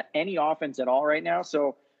Denver's got any offense at all right now.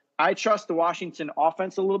 So I trust the Washington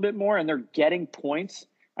offense a little bit more, and they're getting points.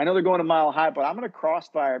 I know they're going a mile high, but I'm going to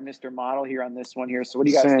crossfire Mr. Model here on this one here. So what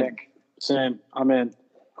do you guys think? Same. I'm in.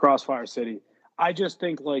 Crossfire City. I just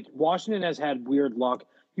think Washington has had weird luck.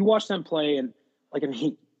 You watch them play and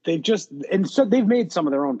they've made some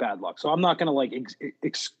of their own bad luck. So I'm not going to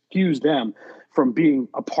excuse them from being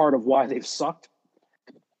a part of why they've sucked,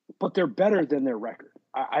 but they're better than their record.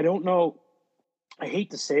 I don't know. I hate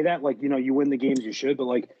to say that, you win the games you should, but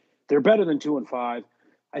they're better than 2-5.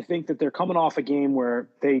 I think that they're coming off a game where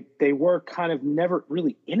they were kind of never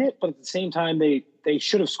really in it, but at the same time, they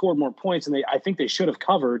should have scored more points, and I think they should have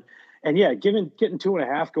covered. And yeah, getting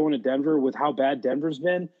 2.5 going to Denver with how bad Denver's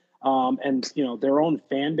been, and their own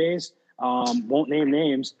fan base won't name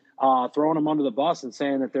names, throwing them under the bus and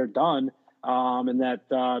saying that they're done, and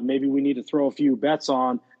that maybe we need to throw a few bets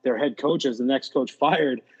on their head coach as the next coach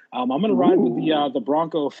fired. I'm going to ride with the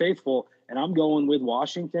Bronco faithful, and I'm going with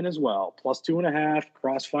Washington as well. +2.5,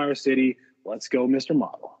 Crossfire City. Let's go, Mr.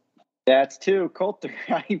 Model. That's 2. Coulter,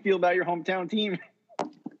 how do you feel about your hometown team?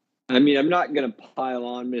 I mean, I'm not going to pile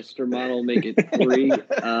on Mr. Model, make it 3.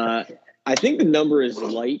 I think the number is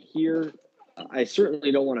light here. I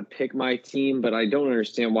certainly don't want to pick my team, but I don't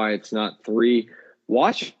understand why it's not 3.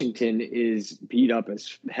 Washington is beat up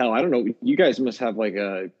as hell. I don't know. You guys must have like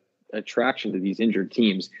a attraction to these injured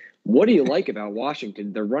teams. What do you like about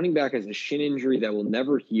Washington? Their running back has a shin injury that will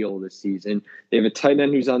never heal this season. They have a tight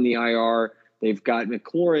end who's on the IR. They've got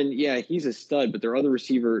McLaurin. Yeah, he's a stud, but their other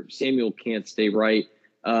receiver, Samuel, can't stay right.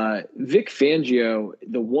 Vic Fangio,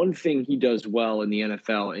 the one thing he does well in the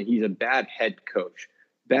NFL, and he's a bad head coach.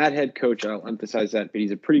 Bad head coach, I'll emphasize that, but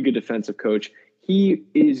he's a pretty good defensive coach. He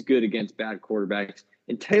is good against bad quarterbacks.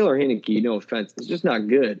 And Taylor Heinicke, no offense, is just not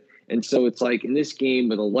good. And so it's like in this game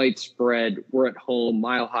with a light spread, we're at home,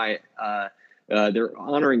 Mile High. They're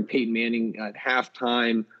honoring Peyton Manning at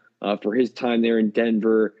halftime for his time there in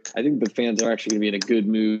Denver. I think the fans are actually going to be in a good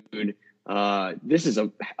mood. This is a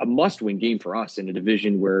must-win game for us in a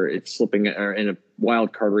division where it's slipping, or in a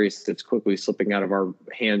wild card race that's quickly slipping out of our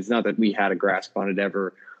hands. Not that we had a grasp on it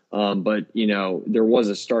ever, but there was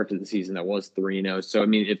a start to the season that was 3-0. So I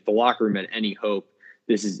mean, if the locker room had any hope,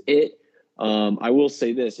 this is it. I will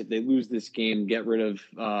say this: if they lose this game, get rid of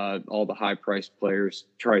all the high-priced players,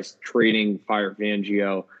 try trading, fire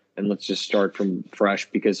Fangio, and let's just start from fresh.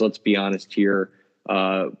 Because let's be honest here,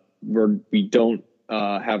 we don't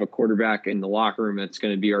have a quarterback in the locker room that's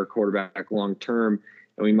going to be our quarterback long term,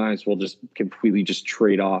 and we might as well just completely just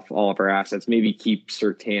trade off all of our assets. Maybe keep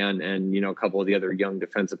Surtain and a couple of the other young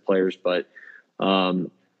defensive players. But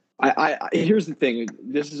I here's the thing.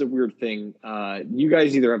 This is a weird thing. You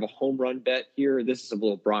guys either have a home run bet here. This is a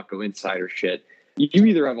little Bronco insider shit. You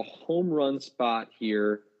either have a home run spot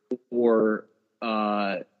here, or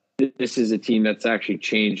this is a team that's actually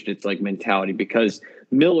changed its mentality, because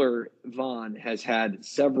Miller Vaughn has had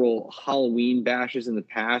several Halloween bashes in the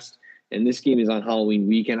past, and this game is on Halloween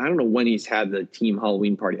weekend. I don't know when he's had the team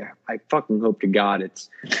Halloween party. I fucking hope to God it's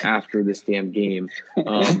after this damn game.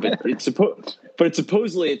 But it's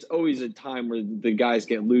supposedly it's always a time where the guys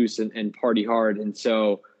get loose and party hard, and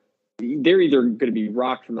so they're either going to be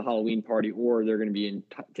rocked from the Halloween party, or they're going to be in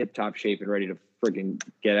tip-top shape and ready to friggin'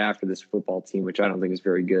 get after this football team, which I don't think is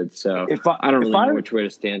very good. So I don't really know which way to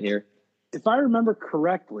stand here. If I remember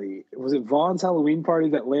correctly, was it Vaughn's Halloween party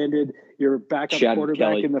that landed your backup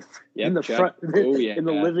quarterback in the front in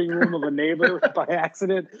the living room of a neighbor by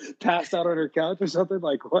accident, passed out on her couch or something?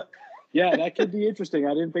 Like what? Yeah, that could be interesting.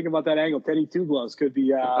 I didn't think about that angle. Teddy Two Gloves could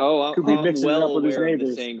be mixing it up with his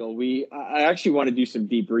neighbors. This angle. I actually want to do some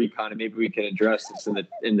deep recon, and maybe we can address this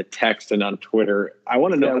in the text and on Twitter. I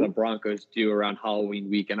want to know how the Broncos do around Halloween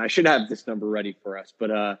weekend. I should have this number ready for us,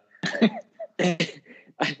 but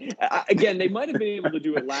again, they might have been able to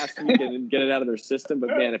do it last weekend and get it out of their system. But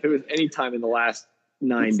man, if it was any time in the last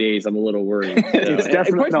 9 days, I'm a little worried. It's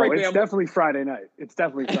definitely Friday night. It's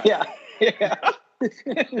definitely Friday. Yeah.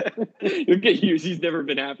 Look at Hughes. He's never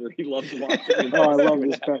been happier. He loves watching. I love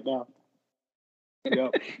this bet now.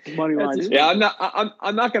 Yep. Money line. Yeah, I'm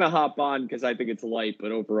not going to hop on because I think it's light.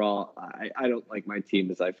 But overall, I don't like my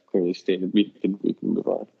team, as I've clearly stated. We can move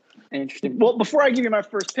on. Interesting. Well, before I give you my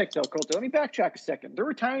first pick, though, Colter, let me backtrack a second. They're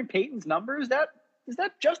retiring Peyton's numbers. Is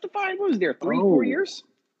that justified? What was there, 4 years?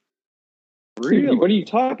 Really? What are you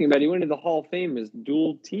talking about? He went to the Hall of Fame as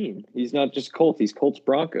dual team. He's not just Colts. He's Colts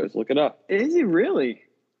Broncos. Look it up. Is he really?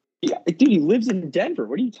 Yeah, dude. He lives in Denver.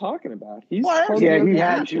 What are you talking about? He had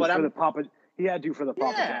to for the Papa. He had to for the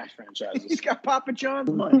Papa John's franchise. He's got Papa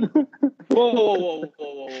John's money. Whoa.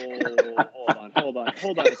 Hold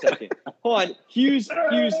on a second. Hold on. Hughes,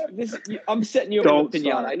 I'm setting you up with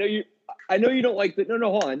Pinata. I know you don't like the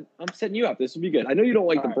no, hold on. I'm setting you up. This will be good. I know you don't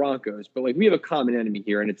like the Broncos, but we have a common enemy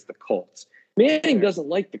here, and it's the Colts. Manning doesn't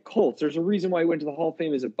like the Colts. There's a reason why he went to the Hall of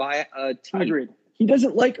Fame as a team. Agreed. He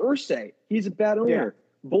doesn't like Irsay. He's a bad owner.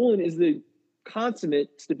 Yeah. Bolin is the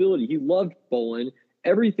consummate stability. He loved Bolin.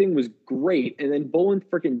 Everything was great, and then Bolin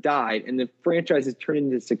freaking died, and the franchise has turned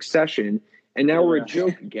into Succession, and now we're a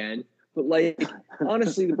joke again. But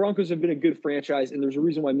honestly, the Broncos have been a good franchise, and there's a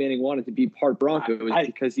reason why Manning wanted to be part Bronco is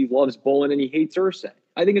because he loves Bolin and he hates Irsay.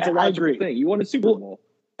 I think it's a logical thing. You won a Super Bowl,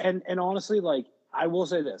 and honestly, I will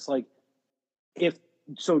say this: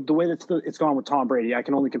 the way that it's gone with Tom Brady, I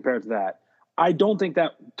can only compare it to that. I don't think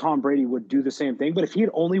that Tom Brady would do the same thing. But if he had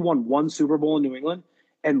only won one Super Bowl in New England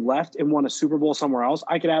and left and won a Super Bowl somewhere else,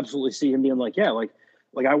 I could absolutely see him being like,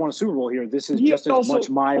 I won a Super Bowl here. This is just as much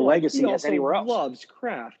my legacy as anywhere else. He loves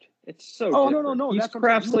Kraft. It's so. Oh, different. no. He's That's what I'm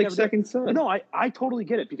Kraft's saying. like second son. No, I totally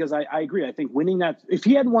get it because I agree. I think winning that, if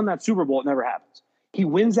he hadn't won that Super Bowl, it never happens. He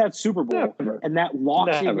wins that Super Bowl, Never. and that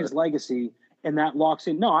locks in Never. his legacy, and that locks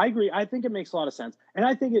in. No, I agree. I think it makes a lot of sense, and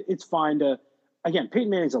I think it's fine to. Again, Peyton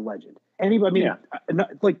Manning's a legend. Anybody,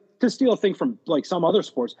 like to steal a thing from like some other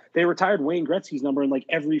sports, they retired Wayne Gretzky's number in like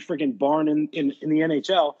every freaking barn in the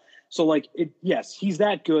NHL. So like, yes, he's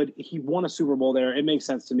that good. He won a Super Bowl there. It makes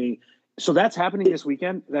sense to me. So that's happening this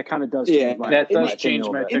weekend. That kind of does change my that does my change opinion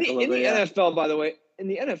a my little bit. pick. In the NFL, by the way, in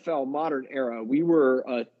the NFL modern era, we were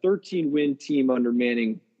a 13-win team under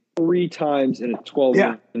Manning 3 times and a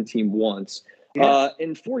 12-win team once. Yeah.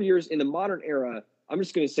 In 4 years in the modern era, I'm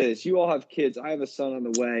just going to say this: you all have kids. I have a son on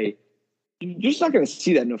the way. You're just not going to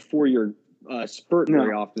see that in a 4-year spurt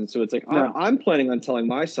very often. So it's like I'm planning on telling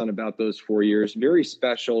my son about those 4 years. Very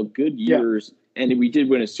special, good years, and we did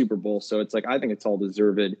win a Super Bowl. So it's like I think it's all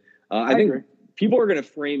deserved. I think agree. People are going to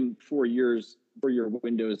frame 4 years for your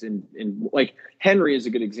windows in like Henry is a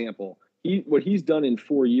good example. What he's done in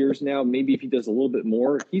 4 years now, maybe if he does a little bit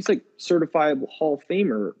more, he's like certifiable Hall of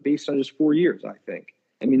Famer based on just 4 years, I think.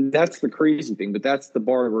 I mean, that's the crazy thing, but that's the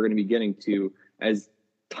bar we're going to be getting to as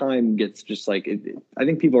time gets just like I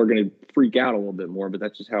think people are going to freak out a little bit more, but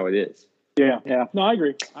that's just how it is. Yeah. No, I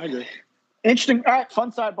agree. Interesting. All right,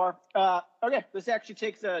 fun sidebar. Okay, this actually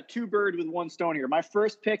takes 2 birds with 1 stone here. My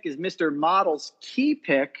first pick is Mr. Model's key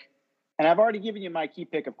pick, and I've already given you my key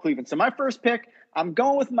pick of Cleveland. So my first pick, I'm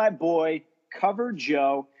going with my boy, Cover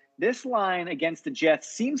Joe. This line against the Jets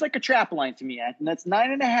seems like a trap line to me, and that's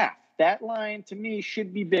 9.5. That line to me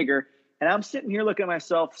should be bigger. And I'm sitting here looking at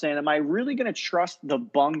myself saying, am I really going to trust the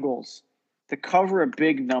Bungles to cover a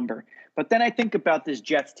big number? But then I think about this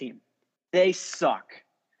Jets team. They suck.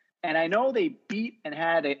 And I know they beat and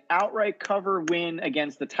had an outright cover win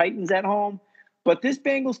against the Titans at home, but this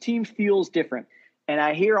Bengals team feels different. And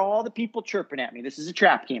I hear all the people chirping at me. This is a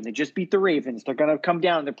trap game. They just beat the Ravens. They're going to come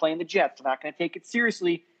down. They're playing the Jets. They're not going to take it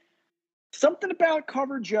seriously. Something about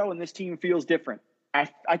Cover Joe and this team feels different.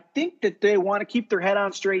 I think that they want to keep their head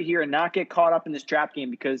on straight here and not get caught up in this trap game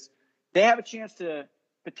because they have a chance to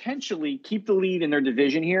potentially keep the lead in their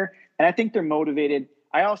division here. And I think they're motivated.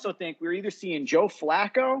 I also think we're either seeing Joe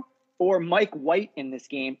Flacco or Mike White in this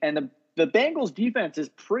game. And the Bengals defense is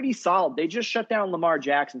pretty solid. They just shut down Lamar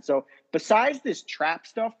Jackson. So besides this trap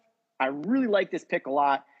stuff, I really like this pick a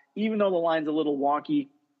lot, even though the line's a little wonky.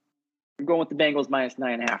 I'm going with the Bengals minus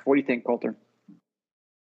 9.5. What do you think, Coulter?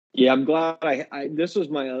 Yeah, I'm glad this was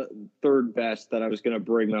my third best that I was going to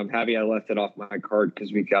bring, but I'm happy I left it off my card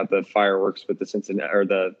because we got the fireworks with the Cincinnati or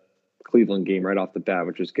the Cleveland game right off the bat,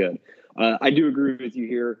 which was good. I do agree with you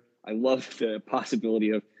here. I love the possibility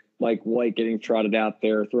of Mike White getting trotted out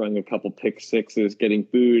there, throwing a couple pick sixes, getting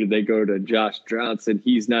booed, and they go to Josh Johnson.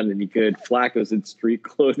 He's not any good. Flacco's in street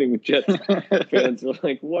clothing. Jets fans are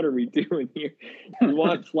like, what are we doing here? We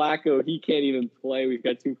want Flacco. He can't even play. We've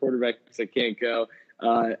got 2 quarterbacks that can't go.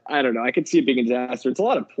 I don't know. I could see it being a disaster. It's a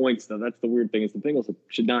lot of points, though. That's the weird thing is the Bengals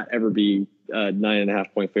should not ever be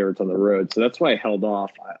 9.5-point favorites on the road. So that's why I held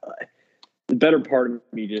off. The better part of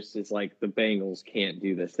me just is like the Bengals can't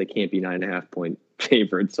do this. They can't be 9.5-point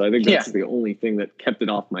favorites. So I think that's the only thing that kept it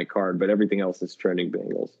off my card. But everything else is trending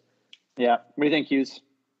Bengals. Yeah. What do you think, Hughes?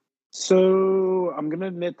 So I'm going to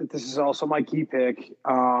admit that this is also my key pick.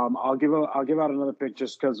 I'll give out another pick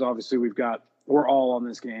just because obviously we're all on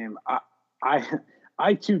this game.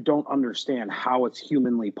 I too don't understand how it's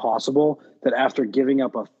humanly possible that after giving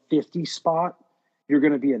up a 50 spot, you're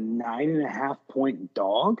going to be a 9.5-point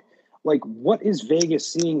dog. Like, what is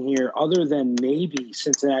Vegas seeing here other than maybe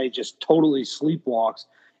Cincinnati just totally sleepwalks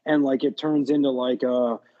and like it turns into like,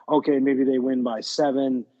 okay, maybe they win by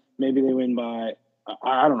 7, maybe they win by,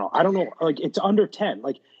 I don't know. Like it's under 10.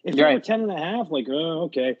 Like if you're 10.5, like,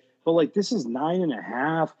 okay. But like, this is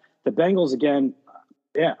 9.5. The Bengals again.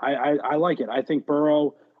 Yeah, I like it. I think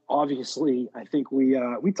Burrow, obviously, I think we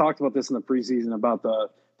talked about this in the preseason about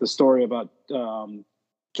the story about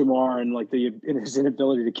Jamar and like his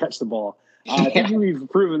inability to catch the ball. I think we've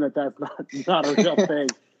proven that that's not a real thing.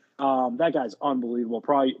 That guy's unbelievable.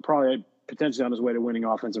 Probably potentially on his way to winning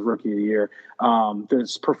Offensive Rookie of the Year.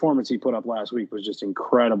 This performance he put up last week was just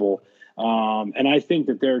incredible. And I think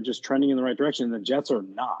that they're just trending in the right direction. And the Jets are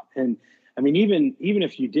not. And I mean, even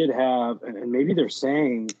if you did have, and maybe they're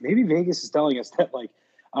saying, maybe Vegas is telling us that like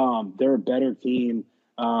they're a better team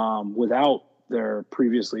without their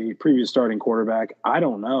previous starting quarterback. I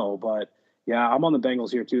don't know, but yeah, I'm on the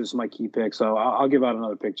Bengals here too. This is my key pick, so I'll give out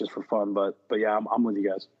another pick just for fun. But yeah, I'm with you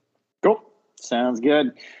guys. Cool, sounds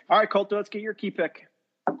good. All right, Colter, let's get your key pick.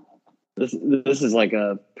 This is like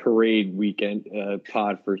a parade weekend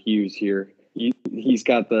pod for Hughes here. He's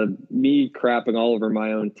got me crapping all over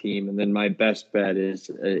my own team, and then my best bet is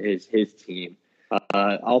his team.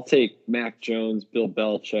 I'll take Mac Jones, Bill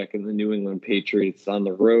Belichick, and the New England Patriots on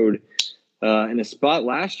the road in a spot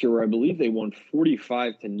last year where I believe they won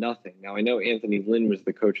 45-0. Now, I know Anthony Lynn was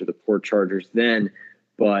the coach of the poor Chargers then,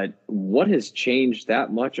 but what has changed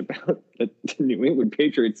that much about the New England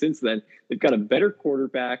Patriots since then? They've got a better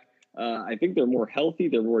quarterback. I think they're more healthy.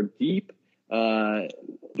 They're more deep. They're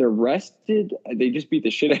rested. They just beat the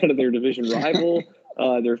shit out of their division rival.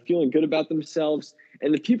 They're feeling good about themselves.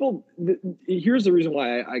 And here's the reason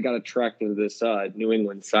why I got attracted to this New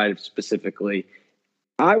England side specifically.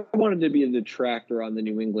 I wanted to be a detractor on the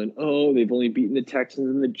New England. Oh, they've only beaten the Texans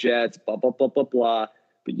and the Jets, blah, blah, blah, blah, blah.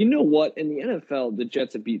 But you know what? In the NFL, the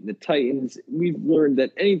Jets have beaten the Titans. We've learned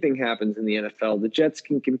that anything happens in the NFL. The Jets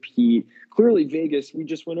can compete. Clearly, Vegas, we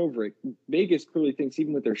just went over it. Vegas clearly thinks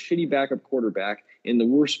even with their shitty backup quarterback in the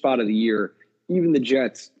worst spot of the year, even the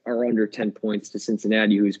Jets are under 10 points to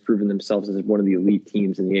Cincinnati, who's proven themselves as one of the elite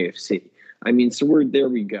teams in the AFC. I mean, so there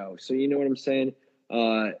we go. So you know what I'm saying?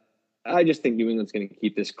 I just think New England's going to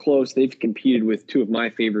keep this close. They've competed with two of my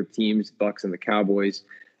favorite teams, Bucks and the Cowboys,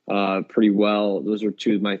 pretty well. Those are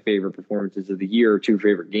two of my favorite performances of the year, two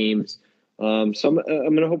favorite games. So I'm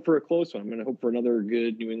going to hope for a close one. I'm going to hope for another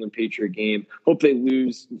good New England Patriot game. Hope they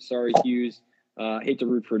lose. I'm sorry, Hughes. Hate to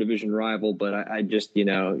root for a division rival, but I just,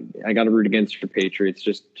 I got to root against your Patriots.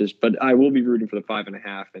 But I will be rooting for the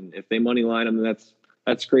 5.5. And if they money line them,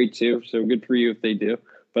 that's great too. So good for you if they do.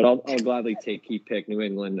 But I'll gladly pick New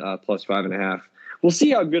England plus 5.5. We'll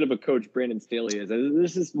see how good of a coach Brandon Staley is.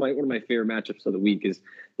 This is one of my favorite matchups of the week is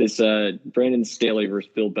this Brandon Staley versus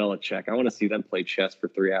Bill Belichick. I want to see them play chess for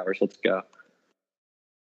 3 hours. Let's go.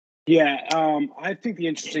 Yeah, I think the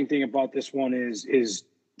interesting thing about this one is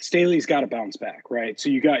Staley's got to bounce back, right? So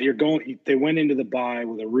they went into the bye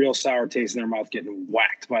with a real sour taste in their mouth, getting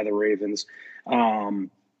whacked by the Ravens, and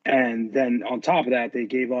then on top of that, they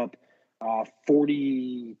gave up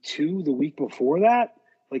 42 the week before that.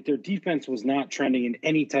 Like their defense was not trending in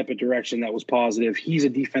any type of direction that was positive. He's a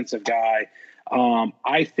defensive guy.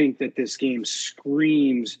 I think that this game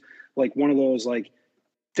screams like one of those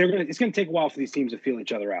it's going to take a while for these teams to feel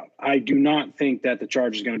each other out. I do not think that the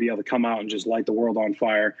Chargers are going to be able to come out and just light the world on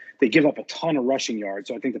fire. They give up a ton of rushing yards,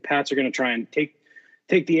 so I think the Pats are going to try and take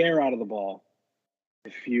the air out of the ball.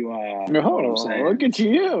 If you look at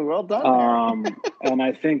you, well done. And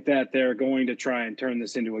I think that they're going to try and turn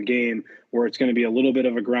this into a game where it's going to be a little bit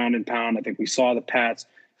of a ground and pound. I think we saw the Pats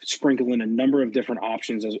sprinkle in a number of different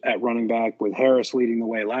options at running back, with Harris leading the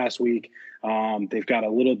way last week. They've got a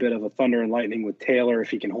little bit of a thunder and lightning with Taylor if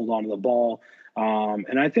he can hold on to the ball.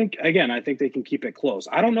 And I think they can keep it close.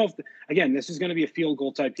 I don't know if this is going to be a field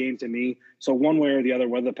goal type game to me. So one way or the other,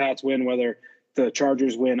 whether the Pats win, whether the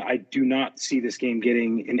Chargers win, I do not see this game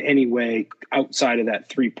getting in any way outside of that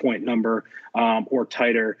 3-point number or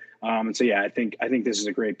tighter. And so, I think this is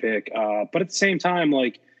a great pick. But at the same time,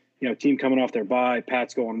 team coming off their bye,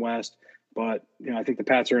 Pats going west. But, I think the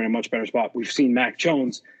Pats are in a much better spot. We've seen Mac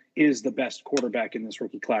Jones is the best quarterback in this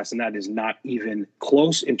rookie class, and that is not even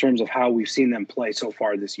close in terms of how we've seen them play so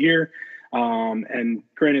far this year. And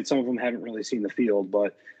granted, some of them haven't really seen the field,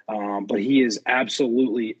 but he is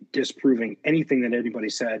absolutely disproving anything that anybody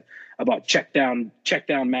said about check down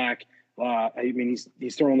Mac.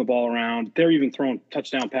 He's throwing the ball around. They're even throwing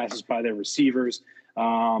touchdown passes by their receivers.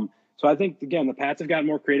 So I think, again, the Pats have gotten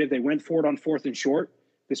more creative. They went for it on 4th and short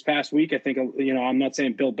this past week. I think, I'm not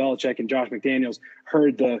saying Bill Belichick and Josh McDaniels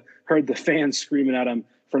heard the fans screaming at him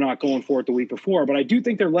for not going for it the week before, but I do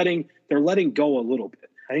think they're letting go a little bit.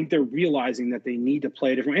 I think they're realizing that they need to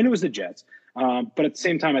play different, and it was the Jets. But at the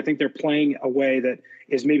same time, I think they're playing a way that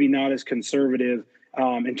is maybe not as conservative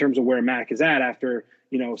in terms of where Mac is at after,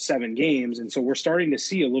 7 games. And so we're starting to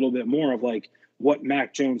see a little bit more of what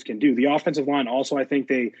Mac Jones can do. The offensive line also, I think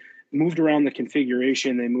they moved around the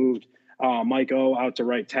configuration. They moved Mike O out to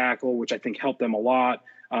right tackle, which I think helped them a lot.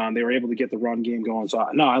 They were able to get the run game going. So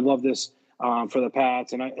I love this for the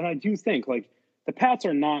Pats. And I do think the Pats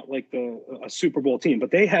are not a Super Bowl team,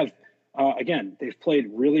 but they have, they've played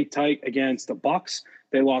really tight against the Bucks.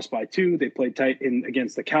 They lost by 2. They played tight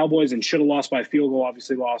against the Cowboys and should have lost by a field goal.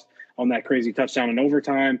 Obviously lost on that crazy touchdown in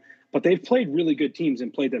overtime. But they've played really good teams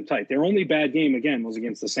and played them tight. Their only bad game, again, was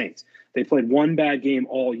against the Saints. They played one bad game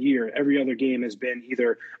all year. Every other game has been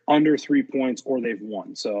either under 3 points or they've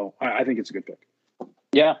won. So I think it's a good pick.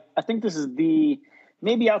 Yeah, I think this is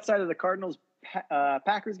maybe outside of the Cardinals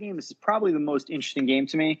Packers game, this is probably the most interesting game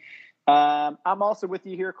to me. I'm also with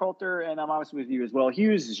you here, Coulter, and I'm obviously with you as well.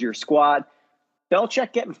 Hughes is your squad.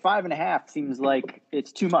 Belichick getting 5.5 seems like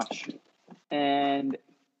it's too much. And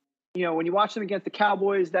when you watch them against the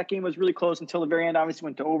Cowboys, that game was really close until the very end. Obviously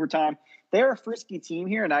went to overtime. They're a frisky team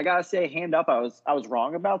here, and I gotta say, hand up, I was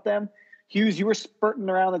wrong about them. Hughes, you were spurting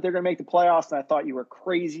around that they're going to make the playoffs, and I thought you were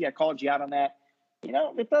crazy. I called you out on that.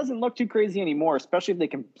 It doesn't look too crazy anymore, especially if they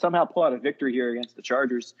can somehow pull out a victory here against the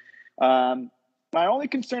Chargers. My only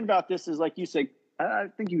concern about this is, like you said, I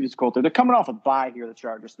think you just called it. They're coming off a bye here, the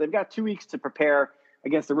Chargers. So they've got 2 weeks to prepare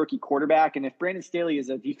against the rookie quarterback. And if Brandon Staley is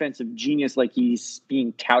a defensive genius like he's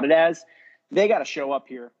being touted as, they got to show up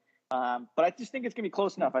here. But I just think it's going to be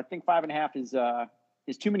close enough. I think 5.5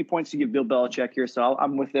 is too many points to give Bill Belichick here. So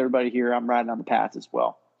I'm with everybody here. I'm riding on the Pats as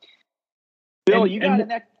well. Bill, you got it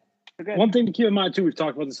next. Okay. One thing to keep in mind, too, we've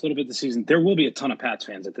talked about this a little bit this season. There will be a ton of Pats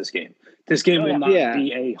fans at this game. This game will not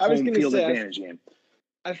be a home field advantage game.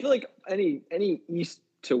 I feel like any east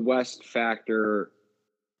to west factor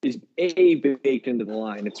is baked into the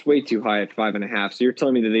line. It's way too high at 5.5. So you're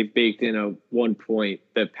telling me that they've baked in a 1 point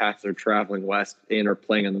that Pats are traveling west and are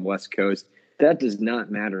playing on the West Coast. That does not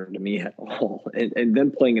matter to me at all. And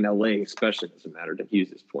them playing in LA especially doesn't matter to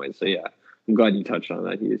Hughes' point. So yeah, I'm glad you touched on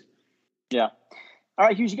that, Hughes. Yeah. All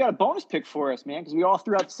right, Hughes, you got a bonus pick for us, man, because we all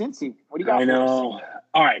threw out Cincy. What do you got? I know.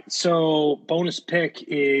 All right, so bonus pick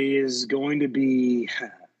is going to be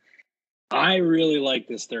I really like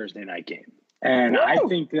this Thursday night game. And I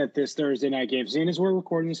think that this Thursday night game, seeing as we're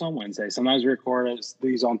recording this on Wednesday, sometimes we record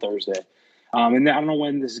these on Thursday. And I don't know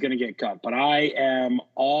when this is going to get cut, but I am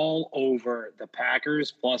all over the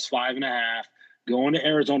Packers plus 5.5 going to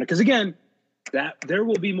Arizona. Because, again, that there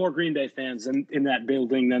will be more Green Bay fans in that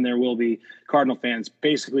building than there will be Cardinal fans,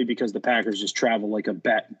 basically because the Packers just travel like a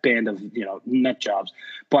band of nut jobs.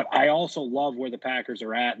 But I also love where the Packers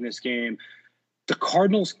are at in this game. The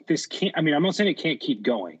Cardinals, I'm not saying it can't keep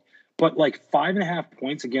going, but like 5.5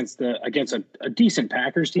 points against a decent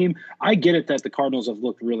Packers team, I get it that the Cardinals have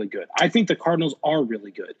looked really good. I think the Cardinals are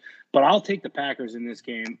really good, but I'll take the Packers in this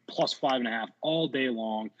game plus 5.5 all day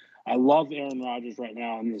long. I love Aaron Rodgers right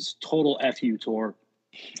now on this total FU tour.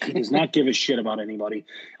 He does not give a shit about anybody.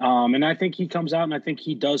 And I think he comes out and I think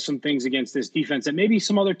he does some things against this defense that maybe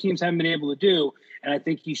some other teams haven't been able to do. And I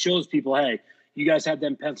think he shows people, hey, you guys had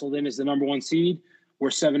them penciled in as the number 1 seed. We're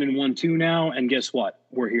 7-1-2 now. And guess what?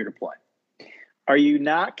 We're here to play. Are you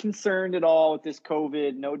not concerned at all with this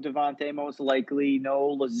COVID? No Devontae, most likely. No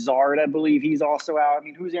Lazard, I believe he's also out. I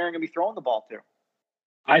mean, who's Aaron going to be throwing the ball to?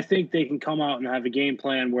 I think they can come out and have a game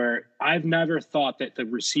plan where I've never thought that the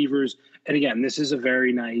receivers, and again, this is a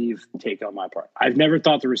very naive take on my part. I've never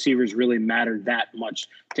thought the receivers really mattered that much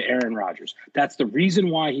to Aaron Rodgers. That's the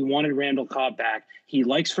reason why he wanted Randall Cobb back. He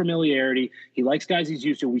likes familiarity. He likes guys he's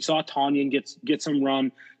used to. We saw Tonyan get some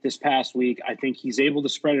run this past week. I think he's able to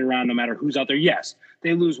spread it around no matter who's out there. Yes,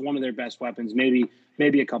 they lose one of their best weapons, maybe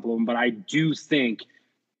a couple of them, but I do think,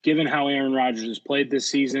 given how Aaron Rodgers has played this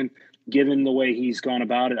season, given the way he's gone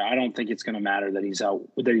about it, I don't think it's going to matter that he's out,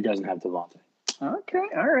 that he doesn't have Devontae. Okay,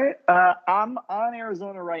 all right. I'm on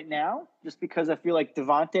Arizona right now just because I feel like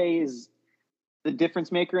Devontae is the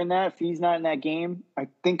difference maker in that. If he's not in that game, I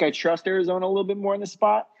think I trust Arizona a little bit more in this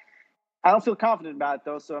spot. I don't feel confident about it,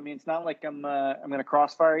 though. So, I mean, it's not like I'm going to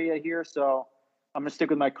crossfire you here. So I'm going to stick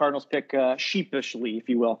with my Cardinals pick sheepishly, if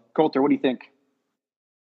you will. Coulter, what do you think?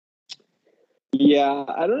 Yeah,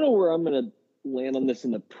 I don't know where I'm going to land on this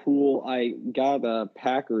in the pool. I got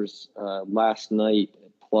Packers last night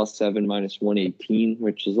plus 7 minus 118,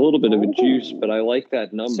 which is a little bit of a juice, but I like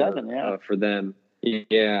that number for them.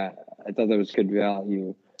 Yeah, I thought that was good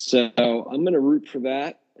value. So I'm going to root for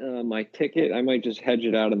that. My ticket, I might just hedge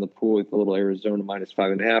it out in the pool with a little Arizona minus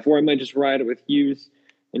 5.5, or I might just ride it with Hughes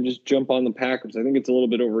and just jump on the Packers. I think it's a little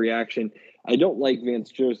bit overreaction. I don't like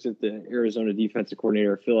Vance Joseph, the Arizona defensive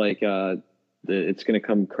coordinator. I feel like it's going to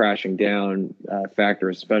come crashing down factor,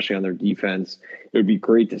 especially on their defense. It would be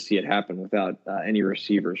great to see it happen without any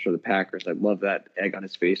receivers for the Packers. I'd love that egg on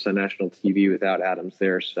his face on national TV without Adams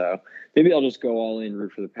there. So maybe I'll just go all in,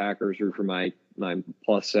 root for the Packers, root for my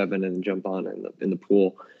plus 7, and jump on in the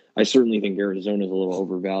pool. I certainly think Arizona is a little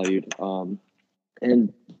overvalued,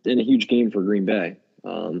 and a huge game for Green Bay.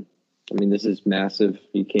 I mean, this is massive.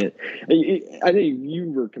 You can't. I think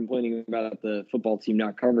you were complaining about the football team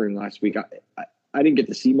not covering last week. I didn't get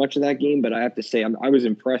to see much of that game, but I have to say I was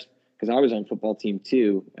impressed because I was on football team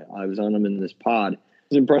too. I was on them in this pod. I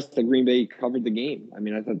was impressed that Green Bay covered the game. I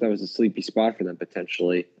mean, I thought that was a sleepy spot for them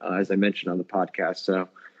potentially, as I mentioned on the podcast. So I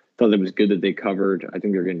thought it was good that they covered. I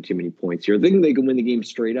think they're getting too many points here. I think they can win the game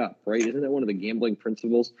straight up, right? Isn't that one of the gambling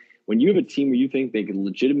principles? When you have a team where you think they can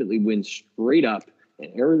legitimately win straight up,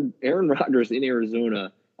 and Aaron Rodgers in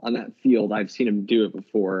Arizona, on that field. I've seen him do it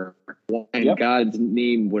before. Why in God's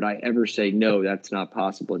name would I ever say, no, that's not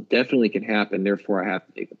possible? It definitely can happen. Therefore, I have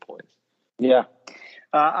to take the points. Yeah.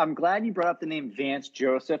 I'm glad you brought up the name Vance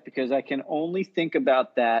Joseph, because I can only think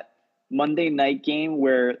about that Monday night game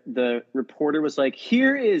where the reporter was like,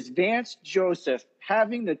 here is Vance Joseph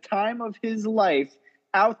having the time of his life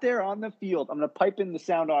out there on the field. I'm going to pipe in the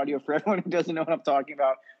sound audio for everyone who doesn't know what I'm talking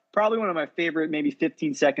about. Probably one of my favorite, maybe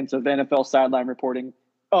 15 seconds of NFL sideline reporting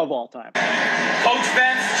of all time. Coach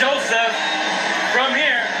Vance Joseph, from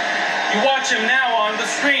here, you watch him now on the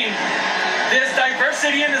screen. This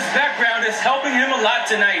diversity in his background is helping him a lot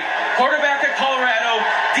tonight. Quarterback at Colorado,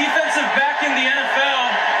 defensive back in the NFL,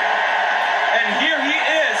 and here he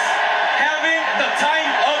is having the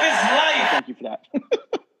time of his life. Thank you for that.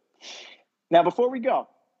 Now, before we go,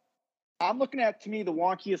 I'm looking at, to me, the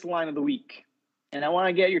wonkiest line of the week, and I want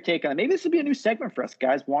to get your take on it. Maybe this will be a new segment for us,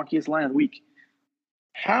 guys, wonkiest line of the week.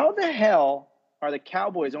 How the hell are the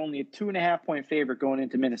Cowboys only a 2.5-point favorite going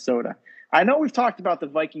into Minnesota? I know we've talked about the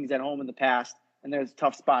Vikings at home in the past, and there's a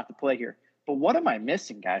tough spot to play here. But what am I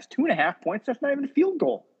missing, guys? 2.5 points? That's not even a field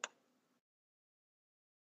goal.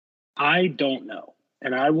 I don't know.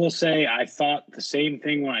 And I will say I thought the same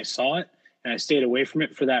thing when I saw it, and I stayed away from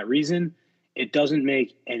it for that reason. It doesn't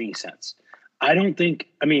make any sense. I don't think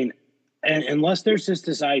 – I mean, unless there's just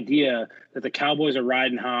this idea that the Cowboys are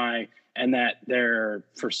riding high and that they're,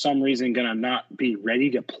 for some reason, going to not be ready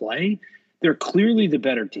to play, they're clearly the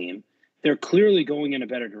better team. They're clearly going in a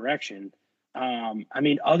better direction. I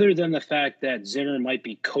mean, other than the fact that Zimmer might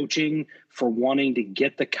be coaching for wanting to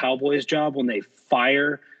get the Cowboys job when they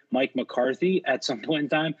fire Mike McCarthy at some point in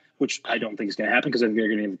time, which I don't think is going to happen because I think they're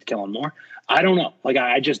going to give it to Kellen Moore. I don't know. Like,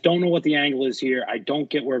 I just don't know what the angle is here. I don't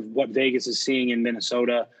get what Vegas is seeing in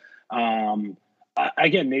Minnesota.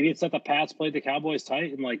 Again, maybe it's that the Pats played the Cowboys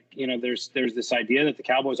tight, and there's this idea that the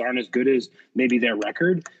Cowboys aren't as good as maybe their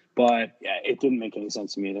record, but it didn't make any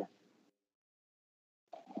sense to me either.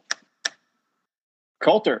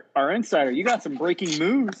 Coulter, our insider, you got some breaking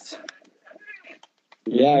moves.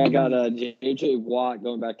 Yeah, I got J.J. Watt,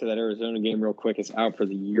 going back to that Arizona game real quick, is out for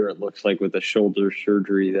the year, it looks like, with a shoulder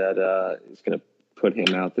surgery that is going to put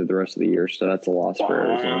him out through the rest of the year. So that's a loss for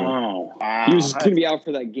Arizona. Wow. He was going to be out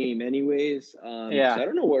for that game anyways. Yeah. So I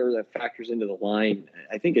don't know where that factors into the line.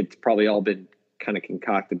 I think it's probably all been kind of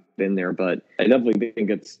concocted in there, but I definitely think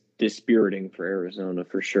it's dispiriting for Arizona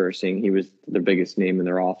for sure, seeing he was the biggest name in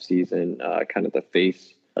their offseason, kind of the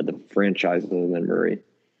face of the franchise other than Murray.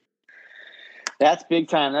 That's big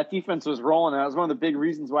time. That defense was rolling. That was one of the big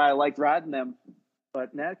reasons why I liked riding them.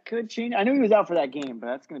 But that could change. I knew he was out for that game, but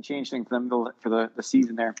that's going to change things for them for the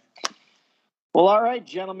season there. Well, all right,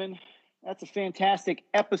 gentlemen. That's a fantastic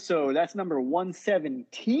episode. That's number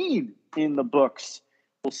 117 in the books.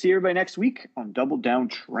 We'll see everybody next week on Double Down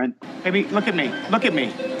Trent. Baby, look at me. Look at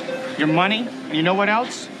me. Your money, and you know what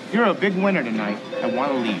else? You're a big winner tonight. I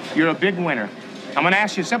want to leave. You're a big winner. I'm going to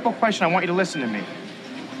ask you a simple question. I want you to listen to me.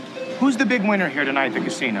 Who's the big winner here tonight at the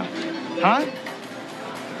casino? Huh?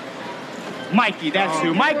 Mikey, that's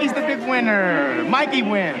who. Mikey's the big winner. Mikey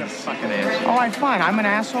wins. Fucking ass. All right, fine. I'm an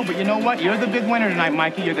asshole, but you know what? You're the big winner tonight,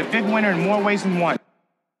 Mikey. You're the big winner in more ways than one.